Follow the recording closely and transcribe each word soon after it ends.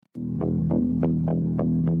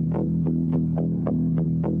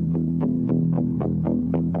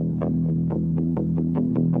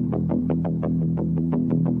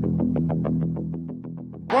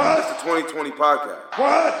2020 podcast.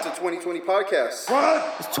 What? It's a 2020 podcast.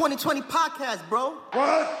 What? It's 2020 podcast, bro.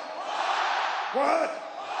 What? What?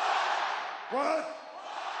 What?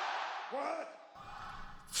 What?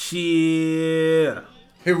 Yeah.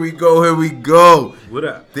 Here we go. What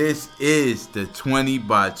up? This is the 20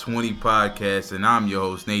 by 20 podcast, and I'm your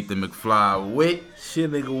host, Nathan McFly with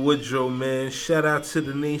Shit, nigga Woodrow, man. Shout out to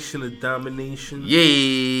the nation of domination. Yay.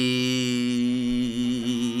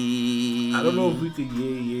 I don't know if we could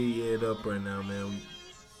yeah it up right now, man.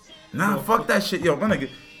 Nah, fuck that shit. Yo, my nigga,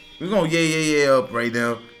 we gonna yeah up right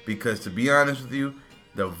now, because to be honest with you,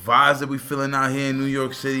 the vibes that we feeling out here in New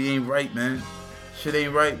York City ain't right, man. Shit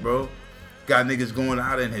ain't right, bro. Got niggas going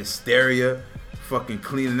out in hysteria, fucking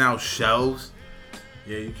cleaning out shelves.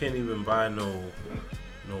 Yeah, you can't even buy no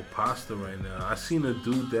pasta right now. I seen a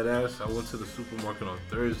dude that ass. I went to the supermarket on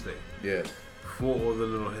Thursday. Yeah. Before all the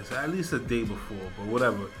little hits, at least a day before, but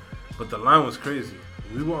whatever. But the line was crazy.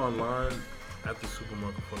 We were online at the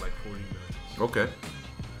supermarket for like 40 minutes. Okay.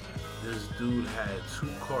 This dude had 2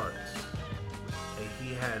 carts, and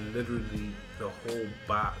he had literally the whole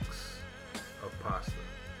box of pasta.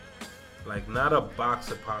 Like, not a box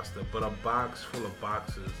of pasta, but a box full of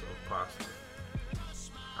boxes of pasta.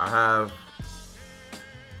 I have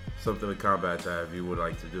something to combat that if you would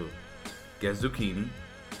like to do. Get zucchini.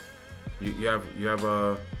 You have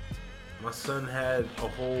a... My son had a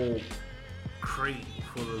whole crate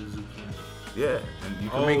full of zucchini. Yeah, and you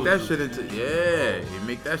can make that shit into... Yeah, you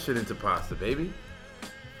make that shit into pasta, baby.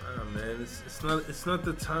 Nah, man, it's not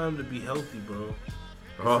the time to be healthy, bro.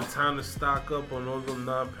 Oh. It's the time to stock up on all them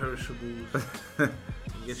non-perishables and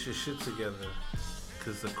get your shit together.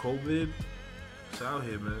 Cause the COVID, it's out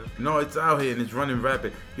here, man. No, it's out here and it's running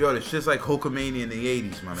rapid. Yo, the shit's like Hulkamania in the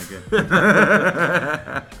 80s, my nigga.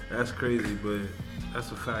 That's crazy, but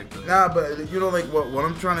that's a fact, though. Nah, but you know, like what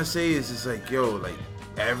I'm trying to say is, it's like, yo, like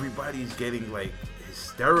everybody's getting like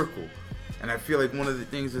hysterical. And I feel like one of the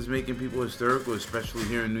things that's making people hysterical, especially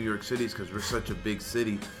here in New York City, is because we're such a big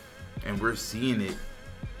city and we're seeing it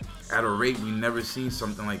at a rate we never seen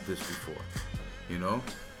something like this before, you know?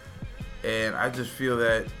 And I just feel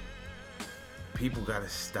that people gotta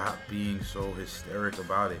stop being so hysteric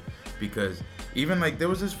about it, because even like there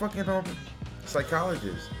was this fucking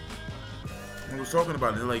psychologist who was talking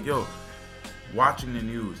about it. They're like, yo, watching the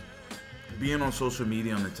news, being on social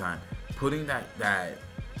media on the time, putting that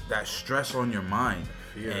stress on your mind,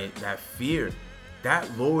 and that fear, that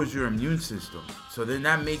lowers your immune system. So then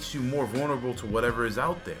that makes you more vulnerable to whatever is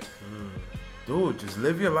out there. Dude, just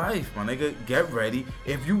live your life, my nigga. Get ready.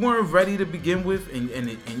 If you weren't ready to begin with and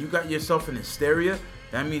you got yourself in hysteria,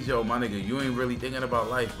 that means, yo, my nigga, you ain't really thinking about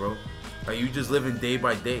life, bro. Like, you just living day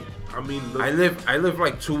by day. I mean, look, I live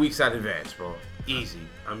like 2 weeks out advance, bro. Easy.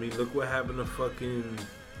 I mean, look what happened to fucking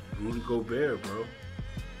Rudy Gobert, bro.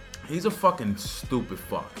 He's a fucking stupid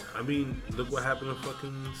fuck. I mean, look what happened to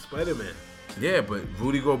fucking Spider-Man. Yeah, but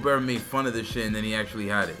Rudy Gobert made fun of this shit and then he actually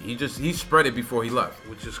had it. He spread it before he left.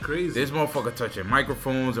 Which is crazy. This motherfucker touching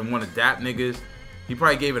microphones and want to dap niggas. He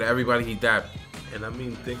probably gave it to everybody he dapped. And I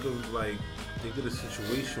mean, think of the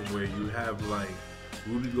situation where you have like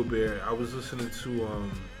Rudy Gobert. I was listening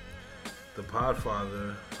to the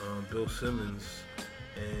Podfather, Bill Simmons,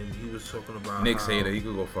 and he was talking about Nick Sater, he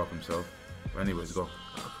could go fuck himself. Anyways, go.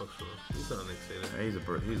 Oh, fuck sure. He's not Nick Sater. Yeah, he's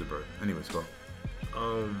a bird. Anyways, go.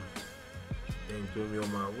 Dang, threw me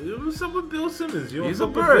on my. What's up with Bill Simmons? You He's a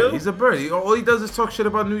bird. He's a bird. All he does is talk shit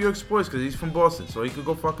about New York sports because he's from Boston, so he could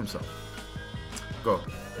go fuck himself. Go.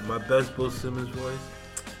 In my best Bill Simmons voice.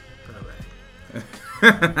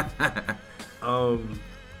 All right.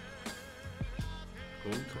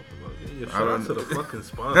 What are we talking about? Yeah, shout out to the fucking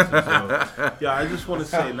sponsors, yo. Yeah, I just want to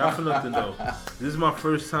say, not for nothing though, this is my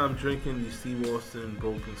first time drinking these Steve Austin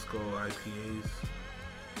Broken Skull IPAs,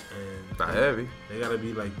 and Not heavy. they gotta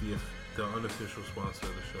be like the unofficial sponsor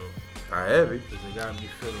of the show. Not heavy. Because they got me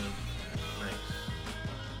feeling nice.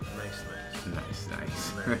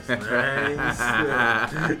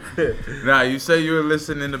 Nah, you say you were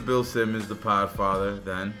listening to Bill Simmons, the Podfather,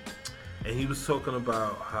 then. And he was talking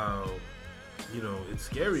about how, you know, it's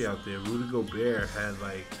scary out there. Rudy Gobert had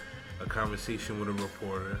like a conversation with a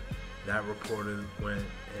reporter. That reporter went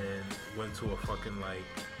to a fucking like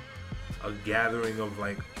a gathering of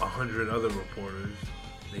like 100 other reporters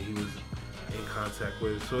that he was in contact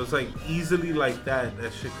with. So it's like easily like that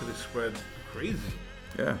shit could have spread crazy.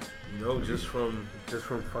 Yeah. You know, just from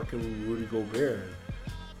fucking Rudy Gobert.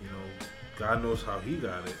 You know, God knows how he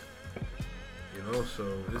got it. You know,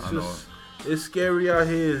 so it's scary out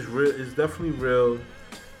here. It's real. It's definitely real.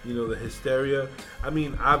 You know, the hysteria. I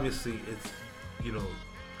mean, obviously,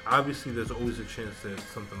 there's always a chance that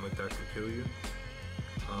something like that could kill you.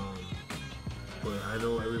 But I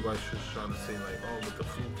know everybody's just trying to say like, oh, but the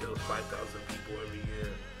flu kills 5,000 people every year.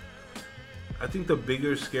 I think the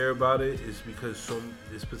bigger scare about it is because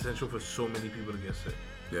there's potential for so many people to get sick.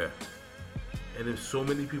 Yeah. And if so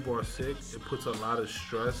many people are sick, it puts a lot of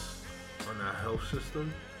stress on our health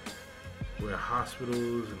system, where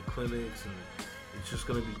hospitals and clinics, and it's just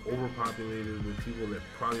going to be overpopulated with people that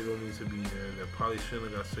probably don't need to be there, that probably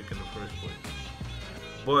shouldn't have got sick in the first place.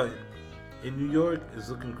 But in New York, it's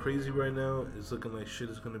looking crazy right now. It's looking like shit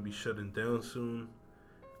is going to be shutting down soon.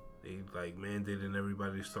 They like mandating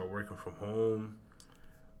everybody to start working from home.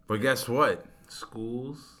 But guess what?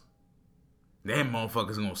 Schools. Them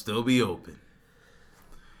motherfuckers gonna still be open.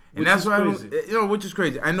 And Which that's is why, crazy. which is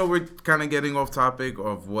crazy. I know we're kind of getting off topic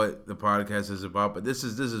of what the podcast is about, but this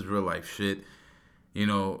is real life shit. You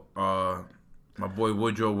know, my boy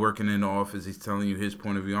Woodrow working in the office, he's telling you his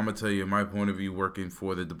point of view. I'm gonna tell you my point of view working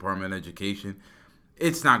for the Department of Education.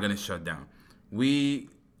 It's not gonna shut down. We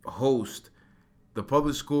host the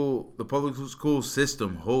public school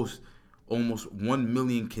system hosts almost 1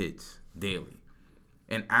 million kids daily,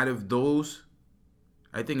 and out of those,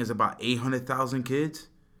 I think it's about 800,000 kids.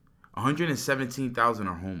 117,000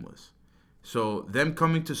 are homeless. So them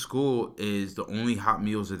coming to school is the only hot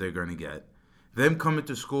meals that they're gonna get. Them coming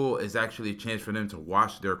to school is actually a chance for them to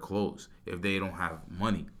wash their clothes if they don't have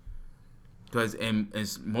money. Because in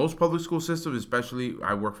most public school systems, especially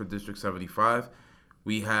I work for District 75,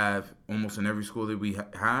 we have almost in every school that we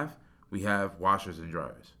have washers and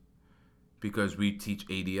dryers. Because we teach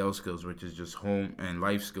ADL skills, which is just home and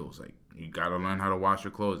life skills. Like, you got to learn how to wash your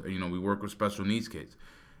clothes. You know, we work with special needs kids.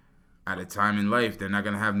 At a time in life, they're not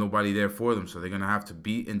going to have nobody there for them. So they're going to have to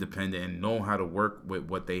be independent and know how to work with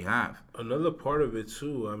what they have. Another part of it,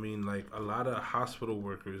 too, I mean, like, a lot of hospital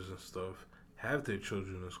workers and stuff have their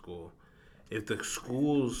children in school. If the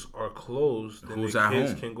schools are closed, then Who's the at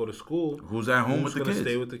kids home? can go to school. Who's at home with the gonna kids?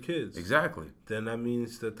 stay with the kids? Exactly. Then that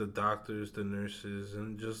means that the doctors, the nurses,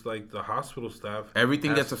 and just like the hospital staff, Everything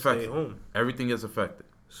has gets to affected. Stay home. Everything gets affected.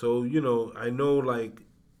 So, you know, I know like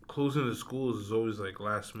closing the schools is always like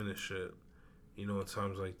last minute shit. You know, in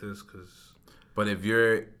times like this, because. But if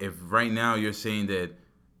right now you're saying that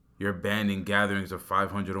you're banning gatherings of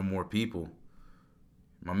 500 or more people,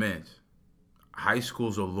 my man, high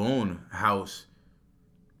schools alone house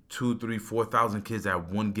 2,000, 3,000, 4,000 kids at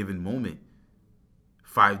one given moment,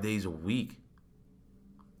 5 days a week.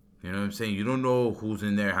 You know what I'm saying? You don't know who's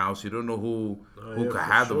in their house. You don't know who could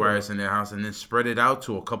have the virus in their house, and then spread it out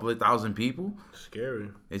to a couple of thousand people.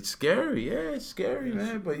 Scary. It's scary. Yeah, it's scary,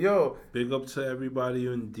 man. But yo, big up to everybody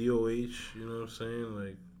in DOH. You know what I'm saying?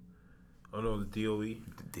 Like, oh no, the DOE.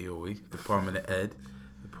 The DOE, Department of Ed.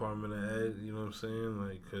 Department of Ed. You know what I'm saying?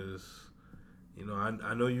 Like, cause, you know,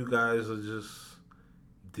 I know you guys are just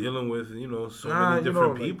dealing with, you know, so many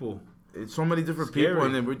different people. It's so many different people,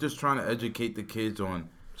 and then we're just trying to educate the kids on.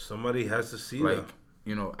 Somebody has to see like, that.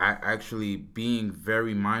 You know, actually being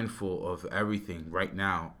very mindful of everything right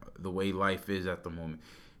now, the way life is at the moment,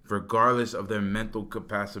 regardless of their mental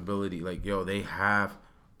capacity. Like, yo, they have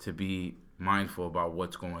to be mindful about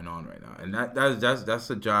what's going on right now, and that's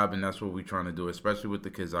the job, and that's what we're trying to do, especially with the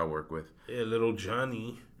kids I work with. Yeah, little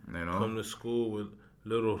Johnny, you know, come to school with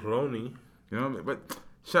little Ronnie. You know, but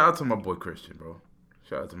shout out to my boy Christian, bro.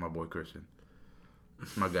 Shout out to my boy Christian.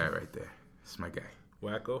 It's my guy right there. It's my guy.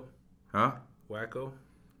 Wacko? Huh? Wacko?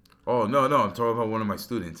 Oh, no. I'm talking about one of my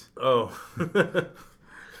students. Oh.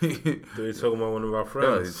 They're talking about one of our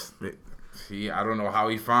friends. See, I don't know how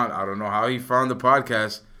he found the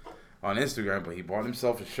podcast on Instagram, but he bought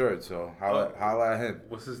himself a shirt, so holla at him.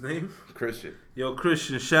 What's his name? Christian. Yo,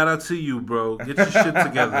 Christian, shout out to you, bro. Get your shit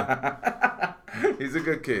together. He's a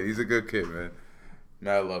good kid, man.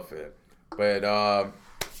 Mad love for him. But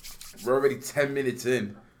we're already 10 minutes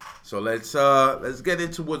in. So let's get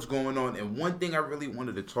into what's going on. And one thing I really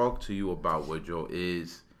wanted to talk to you about, Woodrow,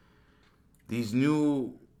 is these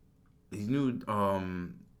new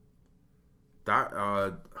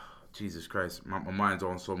Jesus Christ, my mind's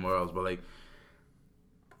on somewhere else, but like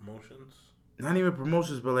promotions. Not even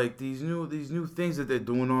promotions, but like these new things that they're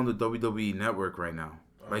doing on the WWE network right now.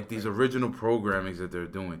 Like these original programmings that they're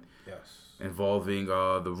doing. Yes. Involving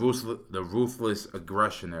the ruthless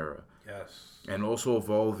aggression era. Yes. And also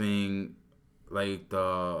involving like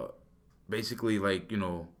the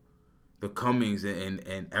Cummings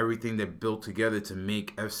and everything that built together to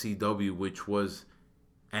make FCW, which was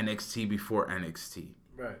NXT before NXT.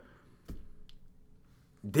 Right.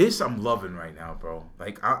 This I'm loving right now, bro.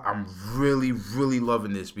 Like I'm really, really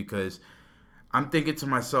loving this because I'm thinking to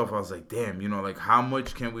myself, I was like, damn, you know, like how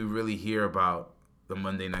much can we really hear about the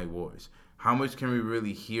Monday Night Wars? How much can we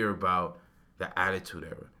really hear about the Attitude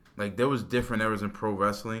Era. Like, there was different eras in pro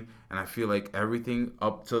wrestling, and I feel like everything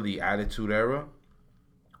up to the Attitude Era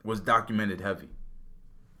was documented heavy.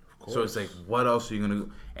 So it's like, what else are you going to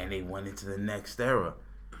do? And they went into the next era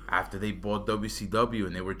after they bought WCW,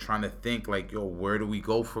 and they were trying to think, like, yo, where do we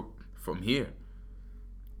go from here?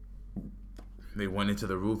 They went into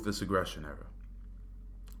the Ruthless Aggression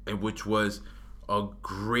Era, which was a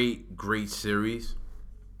great, great series.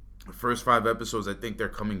 The first 5 episodes, I think they're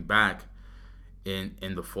coming back in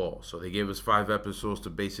the fall. So they gave us 5 episodes to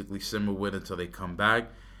basically simmer with until they come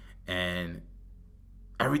back. And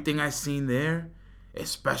everything I seen there,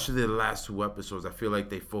 especially the last 2 episodes, I feel like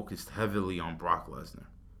they focused heavily on Brock Lesnar.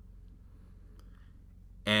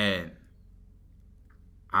 And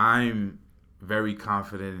I'm very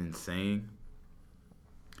confident in saying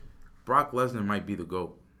Brock Lesnar might be the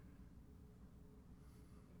GOAT.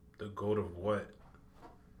 The GOAT of what?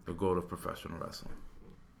 The GOAT of professional wrestling.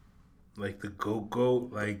 Like the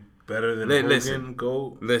GOAT, like better than Hogan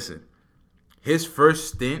GOAT? Listen, his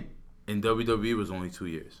first stint in WWE was only 2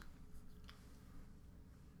 years.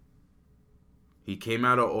 He came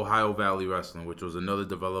out of Ohio Valley Wrestling, which was another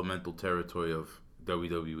developmental territory of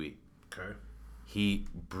WWE. Okay. He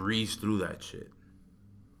breezed through that shit.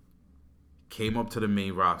 Came up to the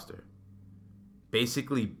main roster.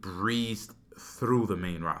 Basically breezed through the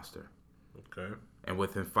main roster. Okay. And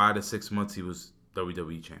within 5 to 6 months, he was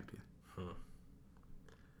WWE champion.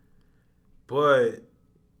 But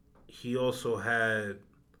he also had,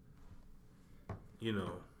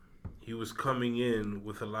 he was coming in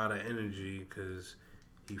with a lot of energy because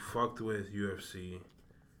he fucked with UFC.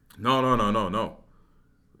 No.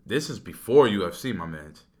 This is before UFC, my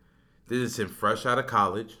man. This is him fresh out of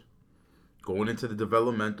college, going into the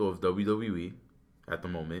developmental of WWE at the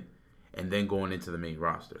moment, and then going into the main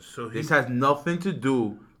roster. So this has nothing to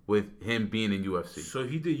do with him being in UFC. So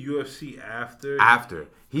he did UFC after? After.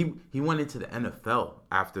 He went into the NFL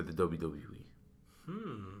after the WWE.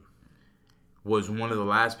 Was one of the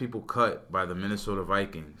last people cut by the Minnesota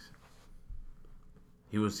Vikings.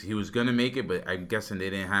 He was gonna make it, but I'm guessing they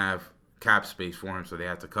didn't have cap space for him, so they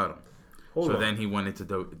had to cut him. Then he went into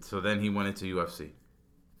UFC.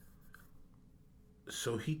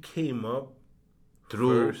 So he came up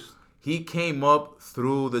through first. He came up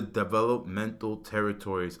through the developmental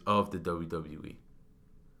territories of the WWE.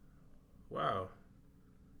 Wow.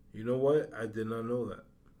 You know what? I did not know that.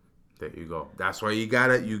 There you go. That's why you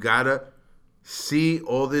gotta see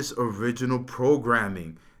all this original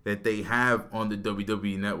programming that they have on the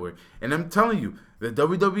WWE network. And I'm telling you, the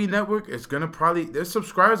WWE network is gonna their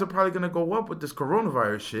subscribers are probably gonna go up with this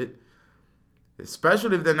coronavirus shit.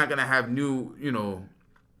 Especially if they're not gonna have new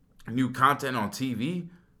content on TV.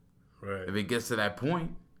 Right. If it gets to that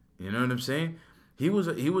point, you know what I'm saying? He was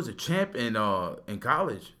a champ in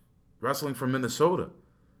college, wrestling from Minnesota.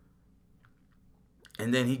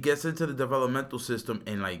 And then he gets into the developmental system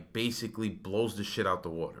and like basically blows the shit out the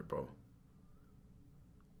water, bro.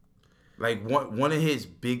 Like one of his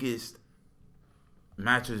biggest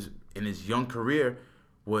matches in his young career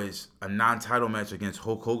was a non-title match against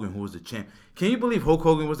Hulk Hogan, who was the champ. Can you believe Hulk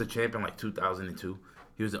Hogan was the champ in like 2002?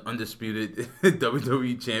 He was the undisputed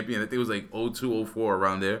WWE champion. I think it was like 02, 04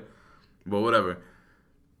 around there. But whatever.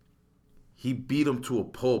 He beat him to a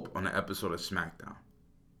pulp on an episode of SmackDown.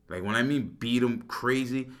 Like, when I mean beat him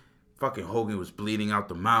crazy, fucking Hogan was bleeding out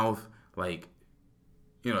the mouth. Like,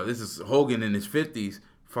 this is Hogan in his 50s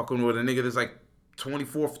fucking with a nigga that's like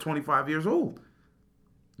 24, 25 years old.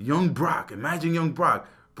 Young Brock. Imagine young Brock.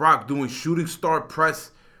 Brock doing shooting star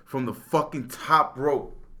press from the fucking top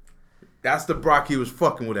rope. That's the Brock he was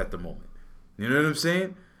fucking with at the moment. You know what I'm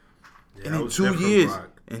saying? Yeah, and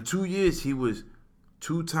in 2 years, he was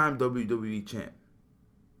 2-time WWE champ.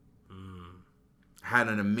 Had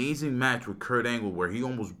an amazing match with Kurt Angle where he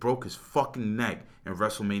almost broke his fucking neck in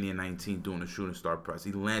WrestleMania 19 doing a shooting star press.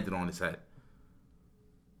 He landed on his head.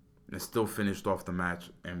 And still finished off the match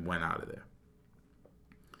and went out of there.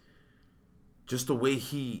 Just the way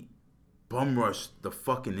he bum rushed the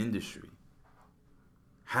fucking industry.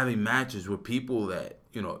 Having matches with people that,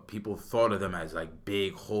 people thought of them as like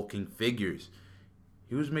big hulking figures.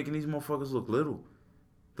 He was making these motherfuckers look little.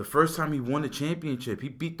 The first time he won the championship, he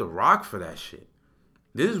beat The Rock for that shit.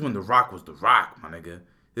 This is when The Rock was The Rock, my nigga.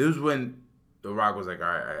 This was when The Rock was like, all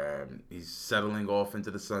right, he's settling off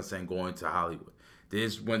into the sunset and going to Hollywood.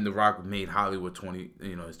 This is when The Rock made Hollywood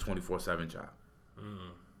his 24/7 job.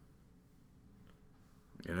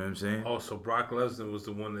 You know what I'm saying? Oh, so Brock Lesnar was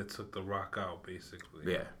the one that took The Rock out,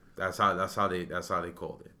 basically. Yeah, that's how they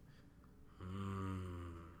called it.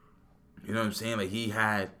 You know what I'm saying? Like, he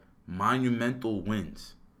had monumental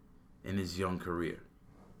wins in his young career.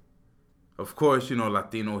 Of course, you know,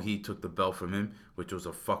 Latino Heat took the belt from him, which was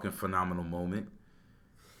a fucking phenomenal moment.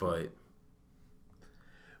 But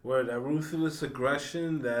where that ruthless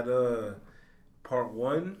aggression, that part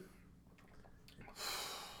 1,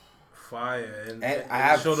 fire, and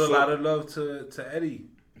I showed a lot of love to Eddie.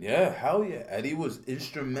 Yeah, hell yeah, Eddie was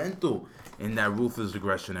instrumental in that ruthless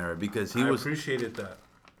aggression era because I appreciated that.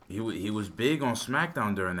 He was big on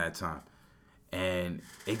SmackDown during that time, and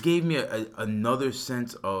it gave me another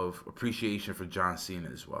sense of appreciation for John Cena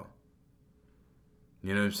as well.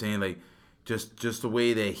 You know what I'm saying? Like, just the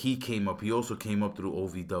way that he came up. He also came up through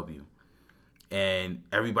OVW. And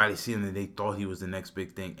everybody seen him and they thought he was the next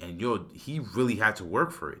big thing. And, he really had to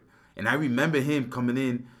work for it. And I remember him coming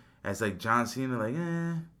in as, like, John Cena, like,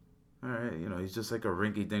 all right. You know, he's just like a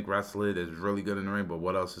rinky-dink wrestler that's really good in the ring, but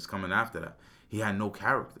what else is coming after that? He had no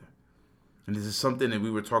character. And this is something that we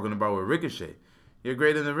were talking about with Ricochet. You're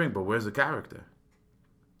great in the ring, but where's the character?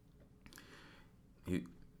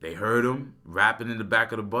 They heard him rapping in the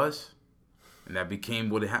back of the bus. And that became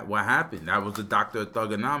what happened. That was the Doctor of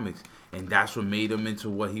Thugonomics. And that's what made him into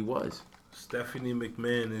what he was. Stephanie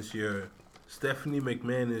McMahon is your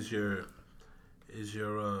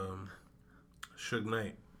Suge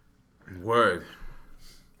Knight. Word.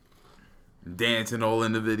 Dancing all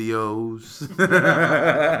in the videos.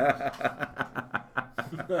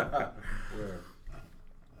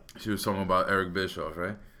 She was talking about Eric Bischoff,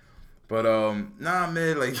 right? But nah,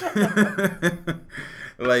 man, like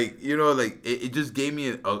like, you know, like it just gave me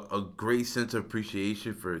a great sense of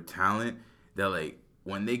appreciation for talent that, like,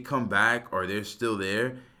 when they come back or they're still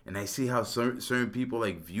there and I see how certain people,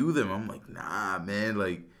 like, view them, I'm like, nah, man,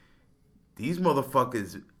 like, these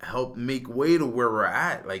motherfuckers help make way to where we're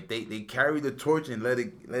at. Like, they carry the torch and let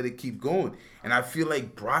it keep going. And I feel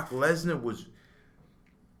like Brock Lesnar was,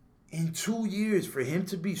 in 2 years, for him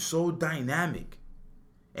to be so dynamic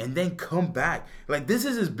and then come back. Like, this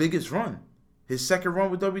is his biggest run. His second run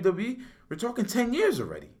with WWE, we're talking 10 years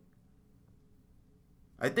already.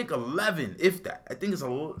 I think 11, if that. I think it's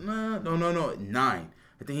no, 9.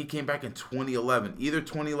 I think he came back in 2011. Either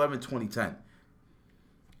 2011, 2010.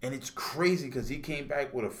 And it's crazy because he came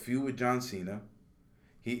back with a feud with John Cena.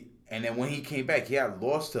 And then when he came back, he had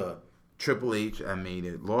lost to Triple H, I made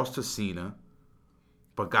it, lost to Cena,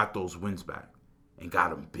 but got those wins back and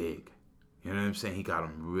got him big. You know what I'm saying? He got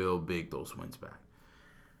him real big, those wins back.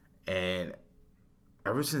 And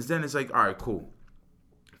ever since then, it's like, all right, cool.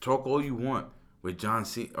 Talk all you want with John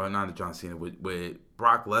Cena, or not John Cena, with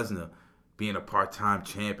Brock Lesnar being a part-time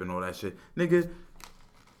champ and all that shit. Nigga,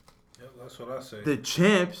 yeah, that's what I say. The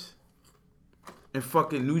champs in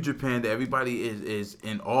fucking New Japan that everybody is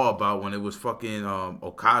in awe about when it was fucking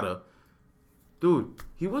Okada. Dude,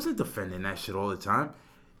 he wasn't defending that shit all the time.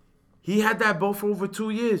 He had that belt for over 2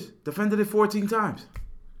 years. Defended it 14 times.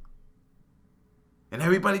 And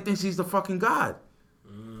everybody thinks he's the fucking god.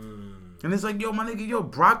 And it's like, yo, my nigga,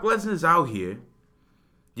 Brock Lesnar's out here.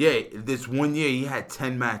 Yeah, this 1 year he had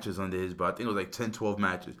 10 matches under his belt. I think it was like 10, 12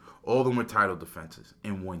 matches. All of them were title defenses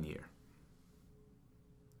in 1 year.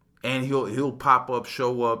 And he'll pop up,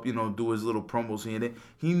 show up, you know, do his little promos here and there.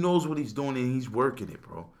 He knows what he's doing and he's working it,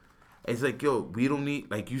 bro. It's like, yo, we don't need,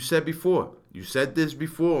 like you said before. You said this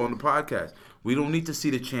before on the podcast. We don't need to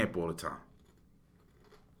see the champ all the time.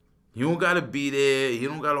 You don't got to be there. You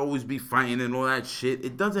don't got to always be fighting and all that shit.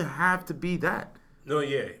 It doesn't have to be that. No,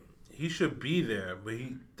 yeah. He should be there, but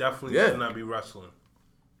he definitely should not be wrestling.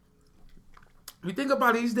 We think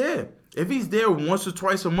about it, he's there. If he's there once or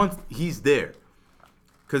twice a month, he's there.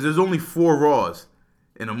 Because there's only 4 Raws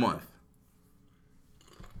in a month.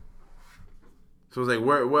 So it's like,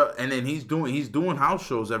 where, and then he's doing house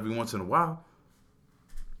shows every once in a while.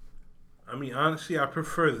 I mean, honestly, I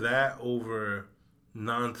prefer that over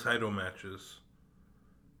non-title matches.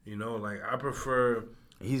 You know, like, I prefer...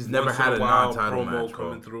 He's never had a non-title match,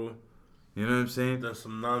 coming through. You know what I'm saying? Then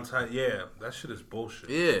some non-title... Yeah, that shit is bullshit.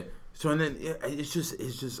 Yeah. So, and then, it's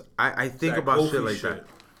just... I think about shit like that.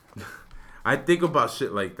 I think about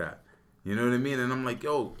shit like that. You know what I mean? And I'm like,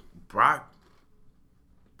 yo, Brock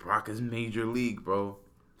is major league, bro.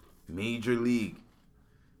 Major league.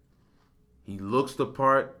 He looks the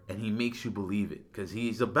part and he makes you believe it. Because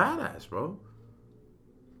he's a badass, bro.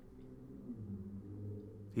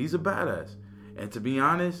 He's a badass. And to be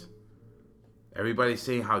honest, everybody's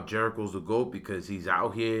saying how Jericho's the GOAT because he's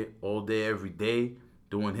out here all day, every day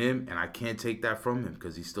doing him. And I can't take that from him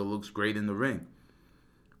because he still looks great in the ring.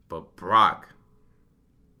 But Brock,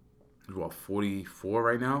 he's what, 44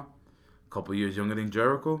 right now? A couple years younger than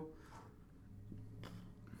Jericho.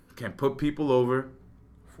 Can put people over.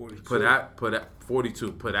 42. Put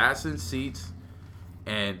 42. Put ass in seats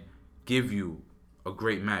and give you a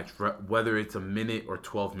great match, whether it's a minute or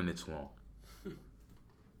 12 minutes long.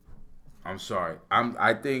 I'm sorry. I'm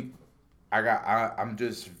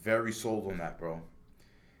just very sold on that, bro.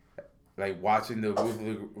 Like watching the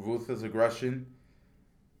Ruthless Aggression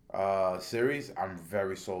series, I'm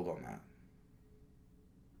very sold on that.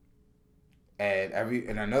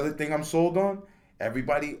 And another thing I'm sold on,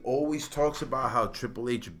 everybody always talks about how Triple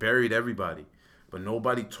H buried everybody, but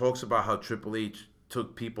nobody talks about how Triple H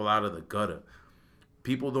took people out of the gutter.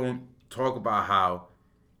 People don't talk about how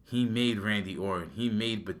he made Randy Orton, he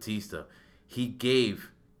made Batista, he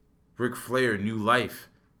gave Ric Flair new life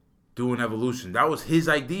doing Evolution. That was his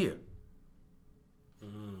idea.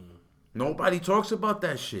 Nobody talks about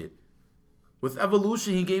that shit. With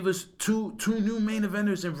Evolution, he gave us two new main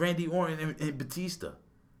eventers in Randy Orton and Batista.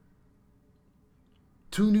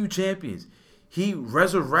 2 new champions. He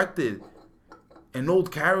resurrected an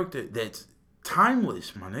old character that's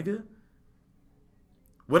timeless, my nigga.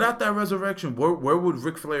 Without that resurrection, where would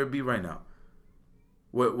Ric Flair be right now?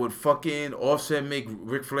 Would fucking Offset make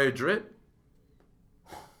Ric Flair drip?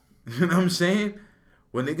 You know what I'm saying?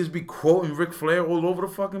 Would niggas be quoting Ric Flair all over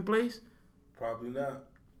the fucking place? Probably not.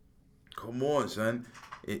 Come on, son.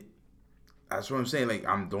 That's what I'm saying. Like,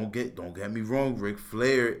 don't get me wrong. Ric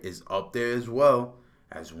Flair is up there as well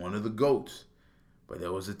as one of the GOATs. But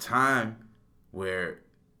there was a time where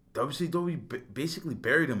WCW basically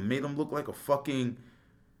buried him, made him look like a fucking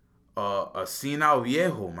a senile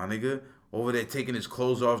viejo, my nigga. Over there taking his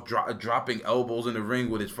clothes off, dropping elbows in the ring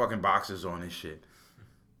with his fucking boxers on and shit.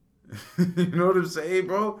 You know what I'm saying,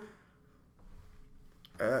 bro?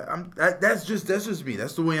 That's just me.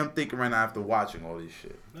 That's the way I'm thinking right now after watching all this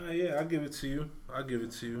shit. Nah, yeah, I'll give it to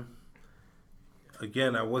you.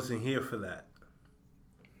 Again, I wasn't here for that.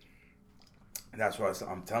 That's why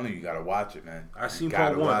I'm telling you, you gotta watch it, man. I seen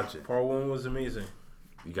part 1. Part 1 was amazing.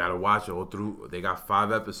 You gotta watch it all through. They got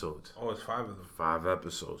 5 episodes. Oh, it's 5 of them. 5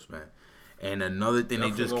 episodes, man. And another thing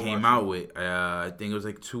they just came out with, I think it was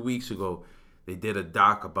like 2 weeks ago, they did a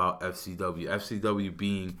doc about FCW. FCW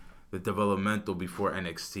being the developmental before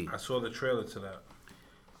NXT. I saw the trailer to that.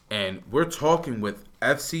 And we're talking with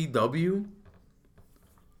FCW.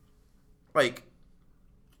 Like,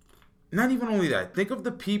 not even only that. Think of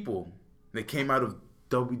the people that came out of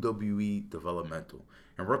WWE developmental.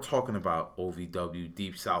 And we're talking about OVW,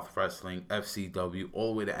 Deep South Wrestling, FCW,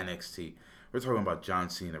 all the way to NXT. We're talking about John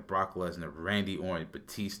Cena, Brock Lesnar, Randy Orton,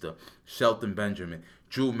 Batista, Shelton Benjamin,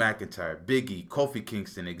 Drew McIntyre, Big E, Kofi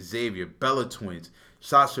Kingston, Xavier, Bella Twins,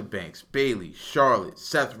 Sasha Banks, Bayley, Charlotte,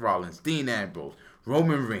 Seth Rollins, Dean Ambrose,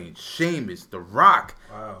 Roman Reigns, Sheamus, The Rock,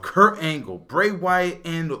 wow, Kurt Angle, Bray Wyatt,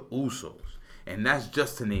 and the Usos. And that's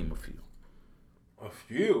just to name a few. A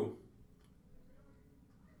few?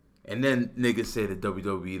 And then niggas say that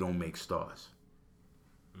WWE don't make stars.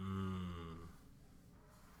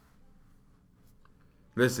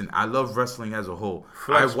 Listen, I love wrestling as a whole.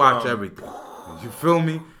 I watch everything. You feel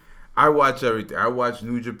me? I watch everything. I watch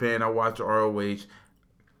New Japan. I watch ROH.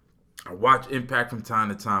 I watch Impact from time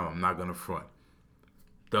to time. I'm not going to front.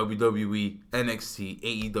 WWE,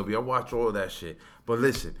 NXT, AEW. I watch all of that shit. But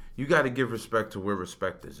listen, you got to give respect to where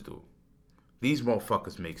respect is due. These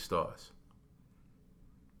motherfuckers make stars.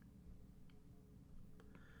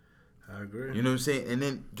 I agree. You know what I'm saying? And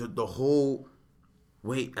then the whole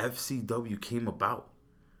way FCW came about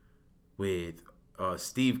with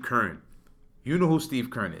Steve Keirn. You know who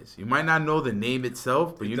Steve Keirn is. You might not know the name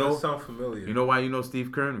itself, but it you does know. Sound familiar. You know why you know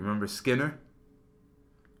Steve Keirn? Remember Skinner?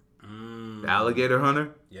 The alligator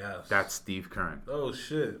hunter? Yes. That's Steve Keirn. Oh,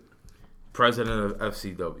 shit. President of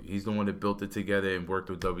FCW. He's the one that built it together and worked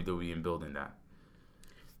with WWE in building that.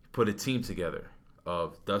 Put a team together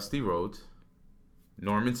of Dusty Rhodes,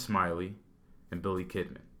 Norman Smiley, and Billy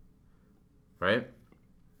Kidman. Right?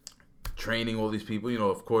 Training all these people. You know,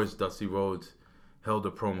 of course, Dusty Rhodes held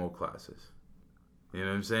the promo classes. You know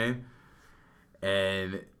what I'm saying?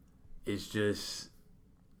 And it's just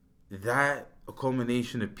that a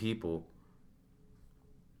culmination of people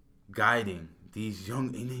guiding these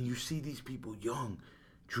young, and then you see these people young.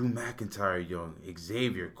 Drew McIntyre young,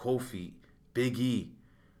 Xavier, Kofi, Big E,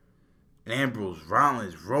 Ambrose,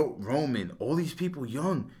 Rollins, Roman, all these people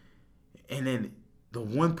young. And then the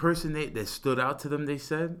one person that stood out to them, they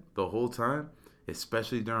said, the whole time,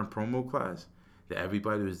 especially during promo class, that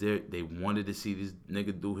everybody was there, they wanted to see this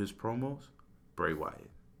nigga do his promos, Bray Wyatt.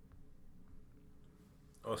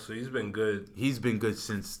 Oh, so he's been good. He's been good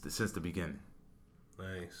since the beginning.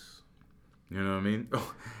 Nice. You know what I mean?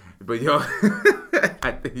 But yo,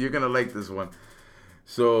 I think you're gonna like this one.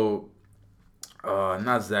 So,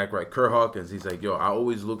 not Zach Wright, Kurt Hawkins. He's like, yo, I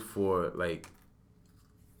always look for like,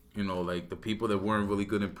 you know, like the people that weren't really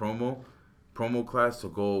good in promo, promo class to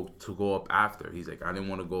go up after. He's like, I didn't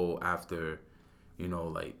want to go after,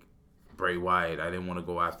 like Bray Wyatt. I didn't want to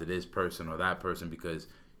go after this person or that person because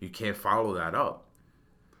you can't follow that up.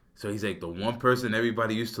 So he's like, the one person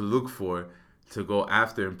everybody used to look for to go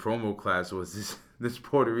after in promo class was this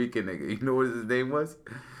Puerto Rican nigga. You know what his name was?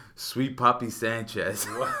 Sweet Papi Sanchez.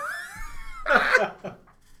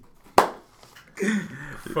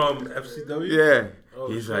 From FCW? Yeah. Oh,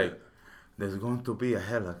 he's shit. like, there's going to be a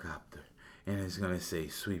helicopter, and it's going to say,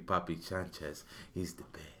 Sweet Papi Sanchez, he's the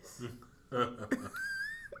best.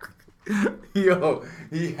 Yo,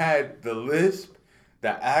 he had the lisp,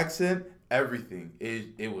 the accent, everything.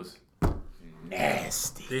 It was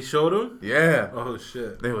nasty. They showed him? Yeah. Oh,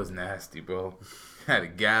 shit. It was nasty, bro. Had a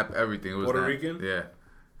gap, everything. It was Puerto nasty. Rican? Yeah.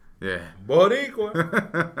 Yeah.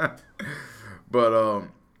 Boricua. But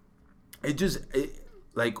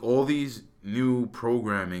like all these new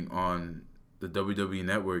programming on the WWE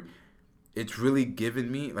Network, it's really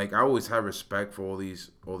given me, like, I always have respect for all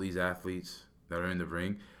these athletes that are in the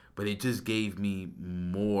ring, but it just gave me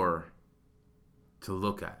more to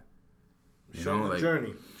look at. Show the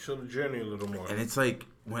journey. Show the journey a little more. And it's like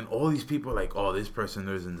when all these people are like, oh, this person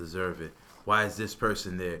doesn't deserve it. Why is this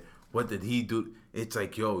person there? What did he do? It's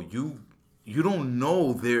like, yo, you don't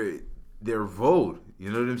know their vote.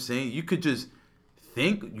 You know what I'm saying? You could just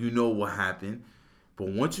think you know what happened, but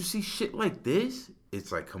once you see shit like this,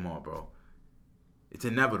 it's like, come on, bro. It's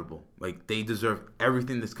inevitable. Like, they deserve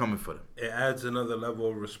everything that's coming for them. It adds another level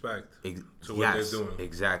of respect to what Yes, they're doing.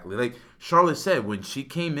 Exactly. Like Charlotte said, when she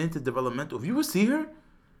came into developmental, if you would see her,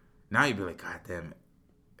 now you'd be like, God damn it.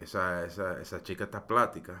 Esa chica está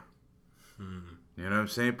plática. You know what I'm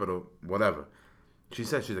saying? But whatever. She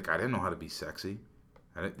said, she's like, I didn't know how to be sexy.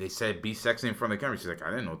 They said, be sexy in front of the camera. She's like, I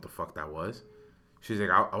didn't know what the fuck that was. She's like,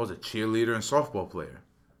 I was a cheerleader and softball player.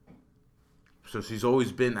 So she's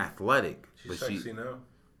always been athletic. She's sexy now.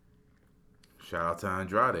 Shout out to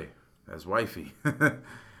Andrade. That's wifey. But,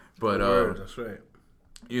 that's right.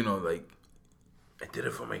 Like, I did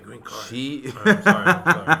it for my green card. I'm sorry.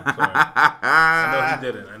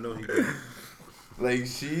 I know he didn't. Like,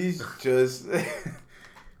 she's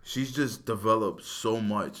just developed so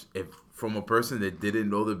much. If from a person that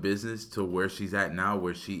didn't know the business to where she's at now,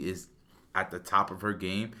 where she is at the top of her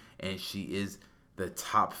game and she is the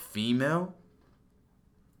top female.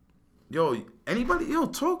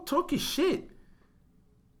 Talk your shit.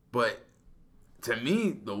 But to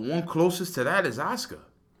me, the one closest to that is Asuka.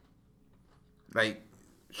 Like,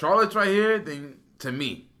 Charlotte's right here, then to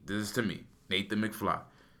me, Nathan McFly. You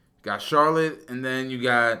got Charlotte, and then you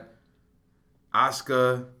got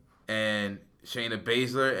Asuka and Shayna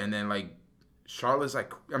Baszler, and then, like, Sasha's,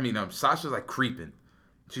 like, creeping.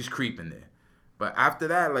 She's creeping there. But after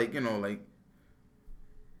that,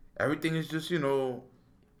 everything is just,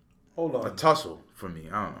 hold on, a tussle for me.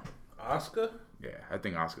 I don't know. Asuka? Yeah, I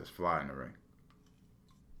think Asuka's fly in the ring.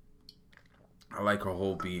 I like her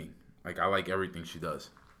whole being. Like, I like everything she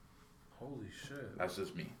does. Holy shit. That's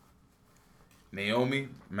just me. Naomi,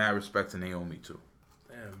 mad respect to Naomi, too.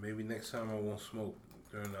 Damn, maybe next time I won't smoke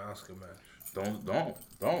during the Asuka match. Don't.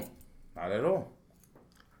 Not at all.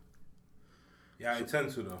 Yeah, I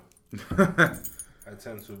tend to, though. I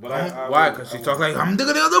tend to. But why? Because she talks like, nah, it's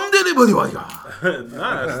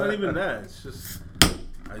not even that. It's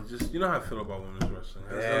just, you know how I feel about women's wrestling.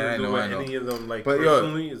 It has nothing to do with any of them, like, but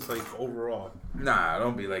personally, it's like overall. Nah,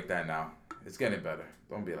 don't be like that now. It's getting better.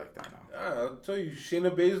 Don't be like that now. I'll tell you, Shayna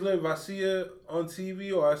Baszler, if I see her on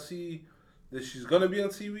TV or I see that she's gonna be on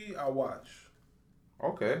TV, I'll watch.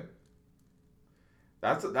 Okay.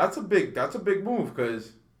 That's a big move,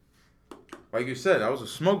 because, like you said, that was a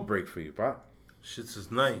smoke break for you, pop. Shit's is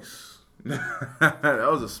nice. That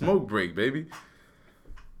was a smoke break, baby.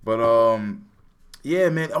 But yeah,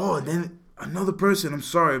 man. Oh, and then another person. I'm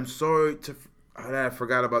sorry I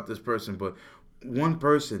forgot about this person, but one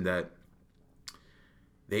person that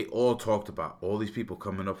they all talked about, all these people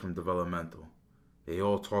coming up from developmental, they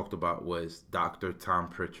all talked about was Dr. Tom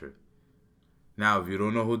Pritchard. Now, if you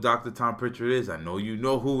don't know who Dr. Tom Pritchard is, I know you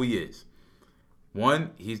know who he is.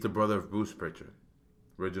 One, he's the brother of Bruce Pritchard,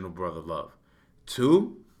 original brother Love.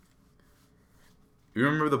 Two, you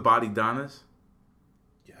remember the Body Donnas?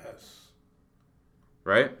 Yes.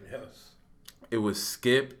 Right? Yes. It was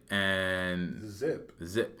Skip and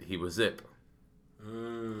Zip. He was Zip.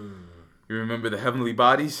 You remember the Heavenly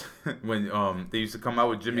Bodies when they used to come out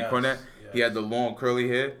with Jimmy Cornette? Yes. He had the long curly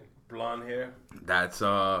hair, blonde hair. That's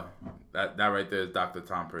that right there is Dr.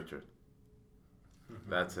 Tom Pritchard.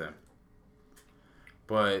 That's him.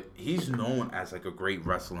 But he's known as like a great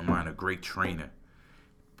wrestling mind, a great trainer.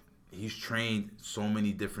 He's trained so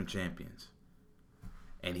many different champions.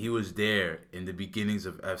 And he was there in the beginnings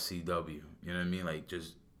of FCW. You know what I mean? Like,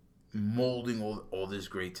 just molding all this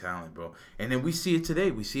great talent, bro. And then we see it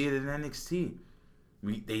today. We see it in NXT.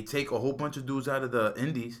 They take a whole bunch of dudes out of the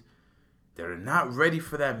indies that are not ready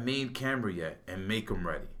for that main camera yet and make them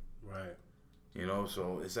ready. Right. You know,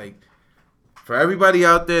 so it's like, for everybody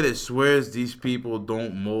out there that swears these people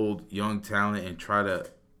don't mold young talent and try to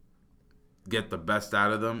get the best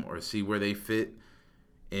out of them or see where they fit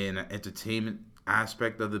in an entertainment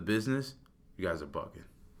aspect of the business, you guys are bugging.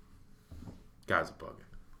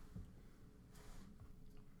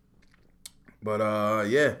 But,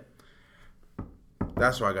 yeah.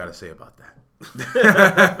 That's what I got to say about that.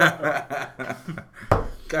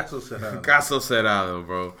 Caso cerrado,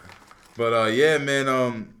 bro. But, yeah,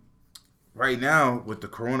 man, right now, with the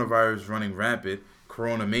coronavirus running rampant,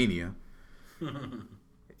 Corona Mania,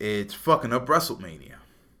 it's fucking up WrestleMania.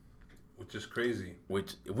 Which is crazy.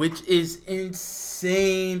 Which is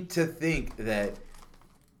insane to think that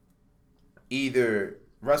either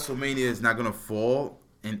WrestleMania is not going to fall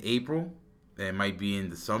in April, that it might be in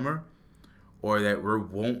the summer, or that we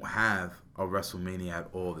won't have a WrestleMania at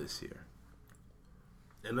all this year.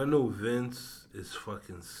 And I know Vince is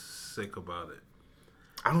fucking sick about it.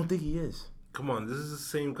 I don't think he is. Come on, this is the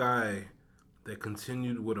same guy that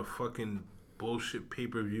continued with a fucking bullshit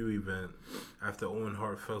pay-per-view event after Owen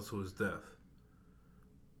Hart fell to his death.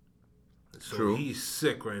 So True. He's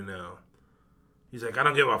sick right now. He's like, I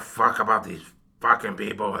don't give a fuck about these fucking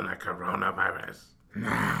people and the coronavirus.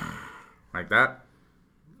 Like that?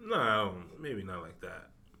 No, maybe not like that.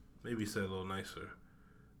 Maybe he said a little nicer.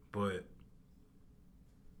 But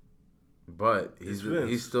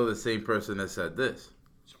he's still the same person that said this.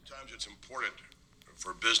 Sometimes it's important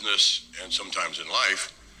for business and sometimes in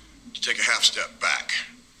life to take a half step back.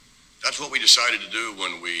 That's what we decided to do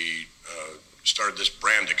when we started this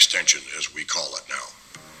brand extension, as we call it now.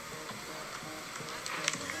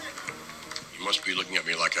 You must be looking at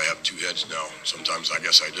me like I have two heads now. Sometimes I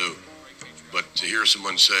guess I do. But to hear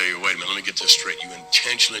someone say, wait a minute, let me get this straight. You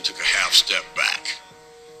intentionally took a half step back.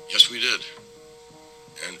 Yes, we did.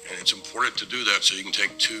 And it's important to do that so you can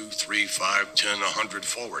take 2, 3, 5, 10, 100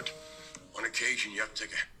 forward. On occasion, you have to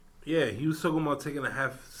take a... yeah, he was talking about taking a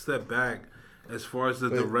half step back as far as the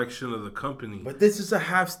direction of the company. But this is a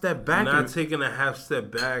half step back. Not taking a half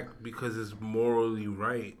step back because it's morally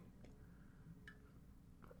right.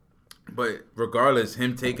 But regardless,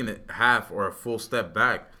 him taking a half or a full step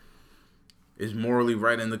back is morally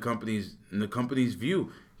right in the company's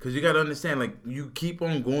view. Because you got to understand, like, you keep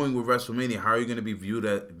on going with WrestleMania, how are you going to be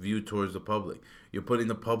viewed towards the public? You're putting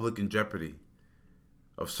the public in jeopardy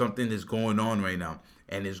of something that's going on right now.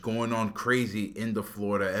 And is going on crazy in the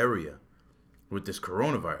Florida area with this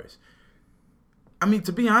coronavirus. I mean,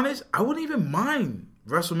 to be honest, I wouldn't even mind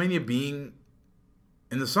WrestleMania being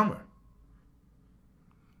in the summer.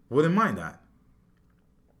 Wouldn't mind that.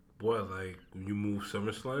 What, like, you move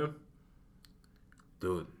SummerSlam?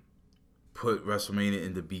 Dude, put WrestleMania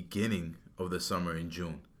in the beginning of the summer in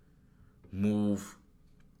June. Move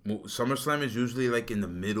SummerSlam is usually like in the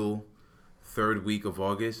middle, third week of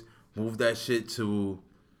August. Move that shit to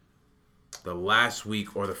the last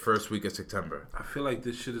week or the first week of September. I feel like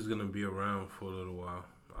this shit is going to be around for a little while.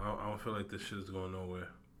 I don't feel like this shit is going nowhere.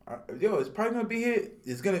 Yo, it's probably going to be here.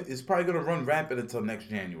 It's probably going to run rampant until next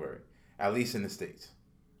January, at least in the States.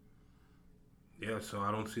 Yeah, so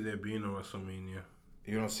I don't see there being a WrestleMania.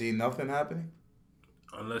 You don't see nothing happening?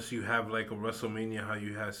 Unless you have like a WrestleMania how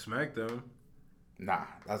you had SmackDown. Nah,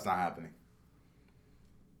 that's not happening.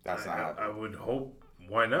 That's not happening. I would hope.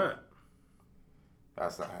 Why not?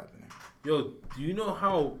 That's not happening. Yo, do you know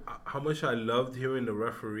how much I loved hearing the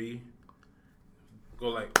referee go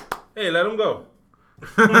like, hey, let him go.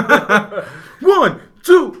 1,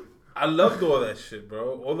 2. I loved all that shit,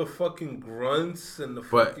 bro. All the fucking grunts and the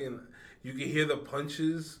fucking... You can hear the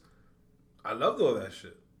punches. I loved all that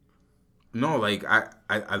shit. No, like,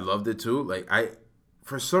 I loved it too. Like,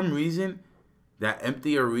 for some reason, that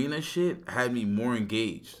empty arena shit had me more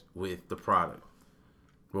engaged with the product.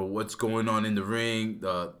 Well, what's going on in the ring,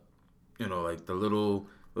 like the little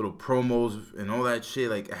promos and all that shit,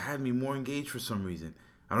 like, it had me more engaged for some reason.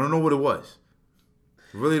 I don't know what it was.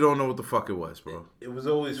 I really don't know what the fuck it was, bro. It was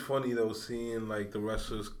always funny, though, seeing, like, the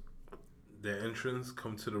wrestlers, their entrance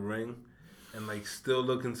come to the ring and, like, still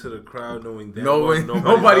look into the crowd knowing that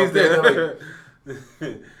nobody's there.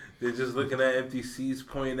 They're just looking at empty seats,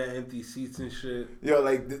 pointing at empty seats and shit. Yo,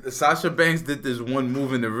 like, Sasha Banks did this one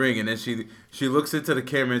move in the ring, and then she looks into the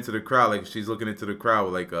camera, into the crowd, like she's looking into the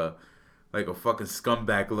crowd with like a fucking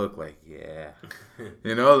scumbag look, like, yeah.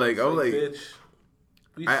 You know, like, I'm like, bitch,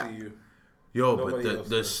 we see you. Yo, Nobody but else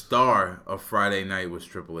the does. star of Friday night was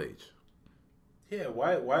Triple H. Yeah,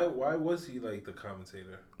 why was he like the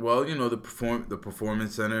commentator? Well, you know, the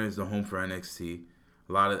Performance Center is the home for NXT.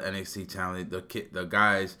 A lot of NXT talent, the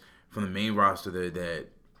guys from the main roster there that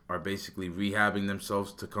are basically rehabbing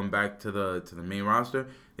themselves to come back to the main roster,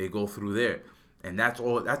 they go through there. And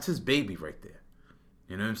that's his baby right there.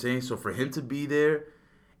 You know what I'm saying? So for him to be there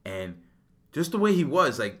and just the way he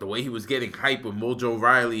was, like the way he was getting hype with Mojo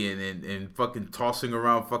Riley and fucking tossing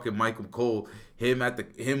around fucking Michael Cole, him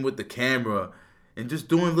with the camera and just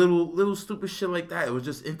doing little stupid shit like that. It was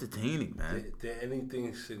just entertaining, man. Did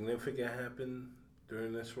anything significant happen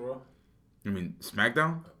during this Raw? You mean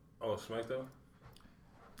SmackDown? Oh, SmackDown?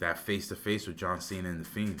 That face to face with John Cena and the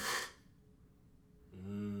Fiend.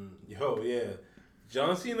 Yo, yeah.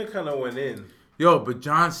 John Cena kind of went in. Yo, but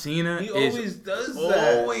John Cena He is always does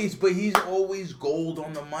that. always, but he's always gold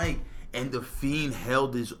on the mic, and the Fiend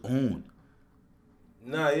held his own.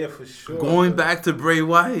 Nah, yeah, for sure. Going back to Bray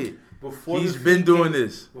Wyatt, he's the been Fiend doing came-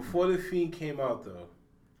 this. Before the Fiend came out, though,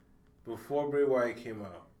 before Bray Wyatt came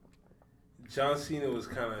out, John Cena was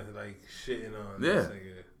kind of like shitting on Yeah. this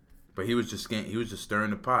nigga. But he was just stirring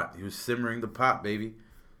the pot. He was simmering the pot, baby.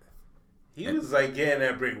 He was like getting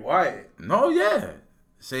at Bray Wyatt. No, yeah,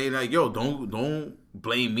 saying like, yo, don't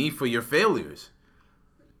blame me for your failures.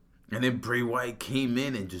 And then Bray Wyatt came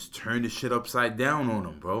in and just turned the shit upside down on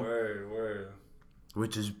him, bro. Word.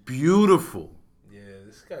 Which is beautiful. Yeah,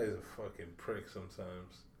 this guy is a fucking prick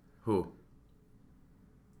sometimes. Who?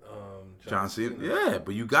 John Cena? Yeah,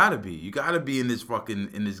 but you gotta be in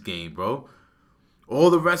this game, bro. All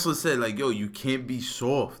the wrestlers said like, yo, you can't be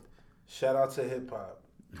soft. Shout out to hip hop.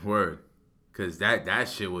 Word. Cause that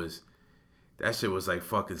shit was like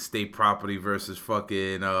fucking State Property versus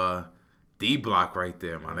fucking D Block right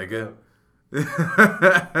there, my nigga.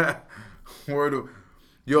 Word of,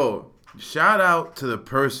 yo, shout out to the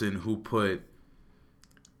person who put,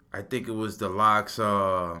 I think it was the Locks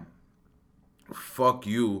fuck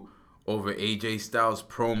you over AJ Styles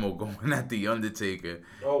promo going at The Undertaker.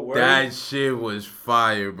 Oh, word? That shit was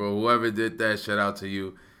fire, bro. Whoever did that, shout out to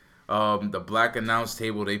you. The Black Announce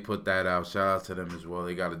Table, they put that out. Shout out to them as well.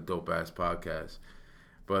 They got a dope ass podcast.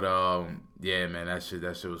 But yeah, man, that shit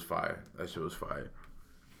was fire. That shit was fire.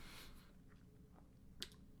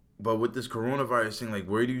 But with this coronavirus thing, like,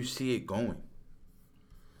 where do you see it going?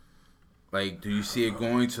 Like, do you see it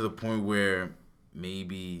going to the point where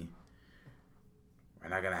maybe we're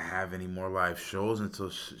not gonna have any more live shows until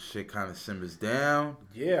shit kind of simmers down?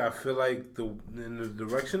 Yeah, I feel like in the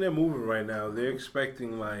direction they're moving right now, they're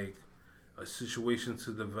expecting like a situation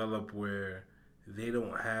to develop where they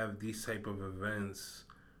don't have these type of events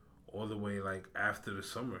all the way like after the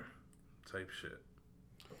summer type shit.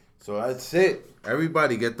 So that's it.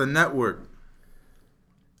 Everybody get the network.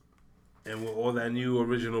 And with all that new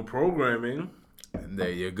original programming, And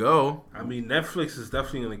there you go. I mean, Netflix is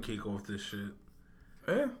definitely gonna kick off this shit.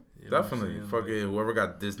 Yeah, You know what I'm definitely. saying? Fucking whoever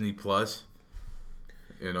got Disney Plus,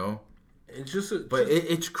 you know. It's just, But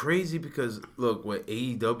it's crazy because look, with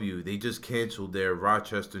AEW, they just canceled their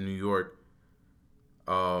Rochester, New York,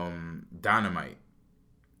 Dynamite.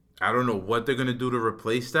 I don't know what they're gonna do to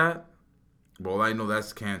replace that. But all I know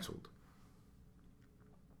that's canceled.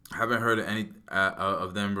 I haven't heard of any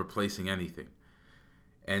of them replacing anything.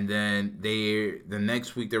 And then the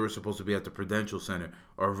next week they were supposed to be at the Prudential Center.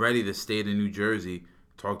 Already, the state of New Jersey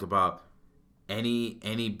talked about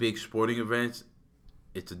any big sporting events.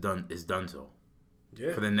 It's done so.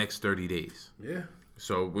 yeah, For the next 30 days. yeah.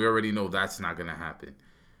 So we already know that's not gonna happen.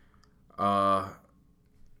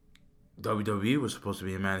 WWE was supposed to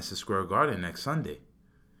be in Madison Square Garden next Sunday.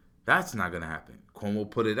 That's not gonna happen. Cuomo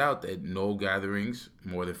put it out that no gatherings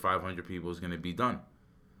more than 500 people is gonna be done.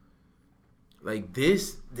 Like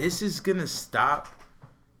this is gonna stop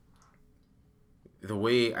the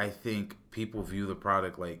way I think people view the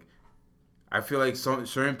product. Like, I feel like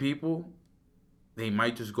certain people, they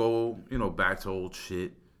might just go, back to old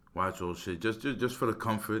shit, watch old shit, just for the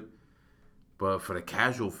comfort. But for the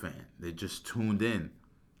casual fan, they just tuned in.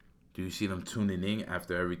 Do you see them tuning in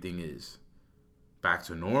after everything is back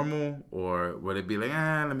to normal? Or would it be like,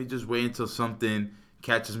 let me just wait until something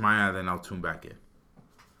catches my eye, then I'll tune back in?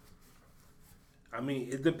 I mean,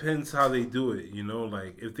 it depends how they do it,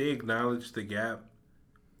 like if they acknowledge the gap,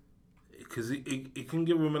 because it can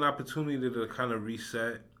give them an opportunity to kind of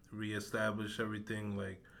reestablish everything,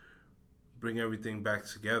 like bring everything back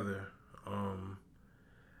together.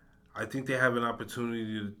 I think they have an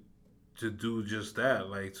opportunity to do just that,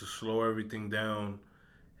 like to slow everything down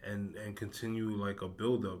and continue like a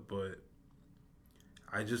build-up, but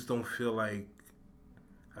I just don't feel like,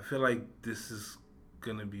 I feel like this is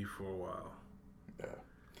gonna be for a while. Yeah.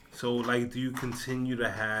 So, like, do you continue to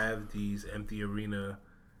have these empty arena?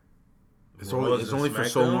 It's Raws only and for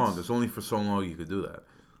so long. SmackDowns? It's only for so long you could do that.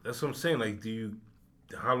 That's what I'm saying. Like,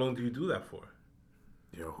 how long do you do that for?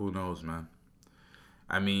 Yo, who knows, man?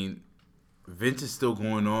 I mean, Vince is still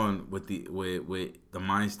going on with the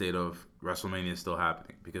mind state of WrestleMania is still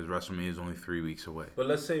happening because WrestleMania is only 3 weeks away. But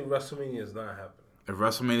let's say WrestleMania is not happening. If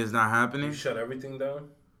WrestleMania is not happening, You shut everything down?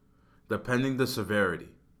 depending the severity.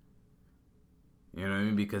 You know what I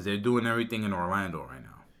mean? Because they're doing everything in Orlando right now.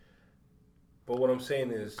 But what I'm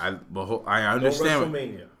saying is, I no understand.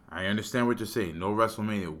 WrestleMania. I understand what you're saying. No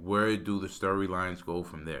WrestleMania. Where do the storylines go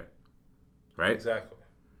from there? Right? Exactly.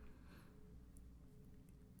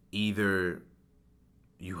 Either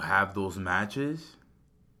you have those matches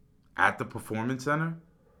at the Performance Center,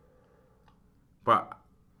 but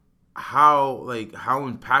how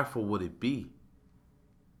impactful would it be?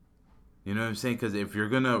 You know what I'm saying? Because if you're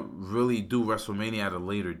gonna really do WrestleMania at a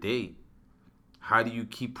later date, how do you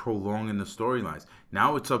keep prolonging the storylines?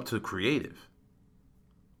 Now it's up to creative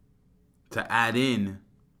to add in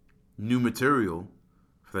new material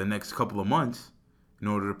for the next couple of months in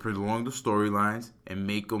order to prolong the storylines and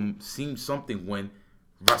make them seem something when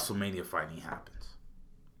WrestleMania finally happens.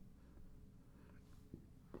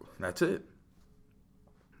 That's it.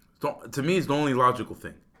 To me, it's the only logical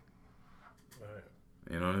thing. Right.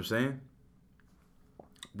 You know what I'm saying?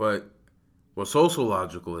 But what's also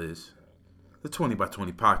logical is the 20 by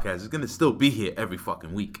 20 podcast is going to still be here every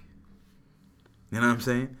fucking week. You know what I'm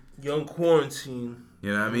saying? Young quarantine.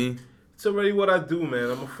 You know what I mean? It's already what I do,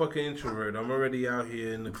 man. I'm a fucking introvert. I'm already out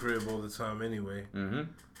here in the crib all the time anyway. Mm-hmm.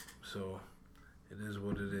 So, it is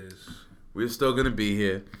what it is. We're still going to be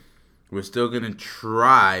here. We're still going to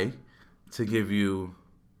try to give you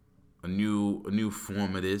a new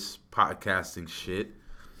form of this podcasting shit.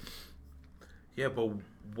 Yeah, but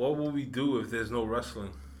what will we do if there's no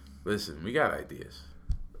wrestling? Listen, we got ideas.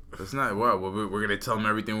 That's not what we're going to tell them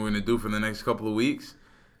everything we're going to do for the next couple of weeks.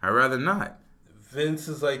 I'd rather not. Vince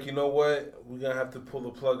is like, you know what? We're going to have to pull the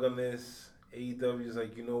plug on this. AEW is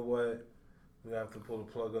like, you know what? We're going to have to pull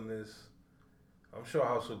the plug on this. I'm sure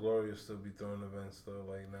House of Glory will still be throwing events, though.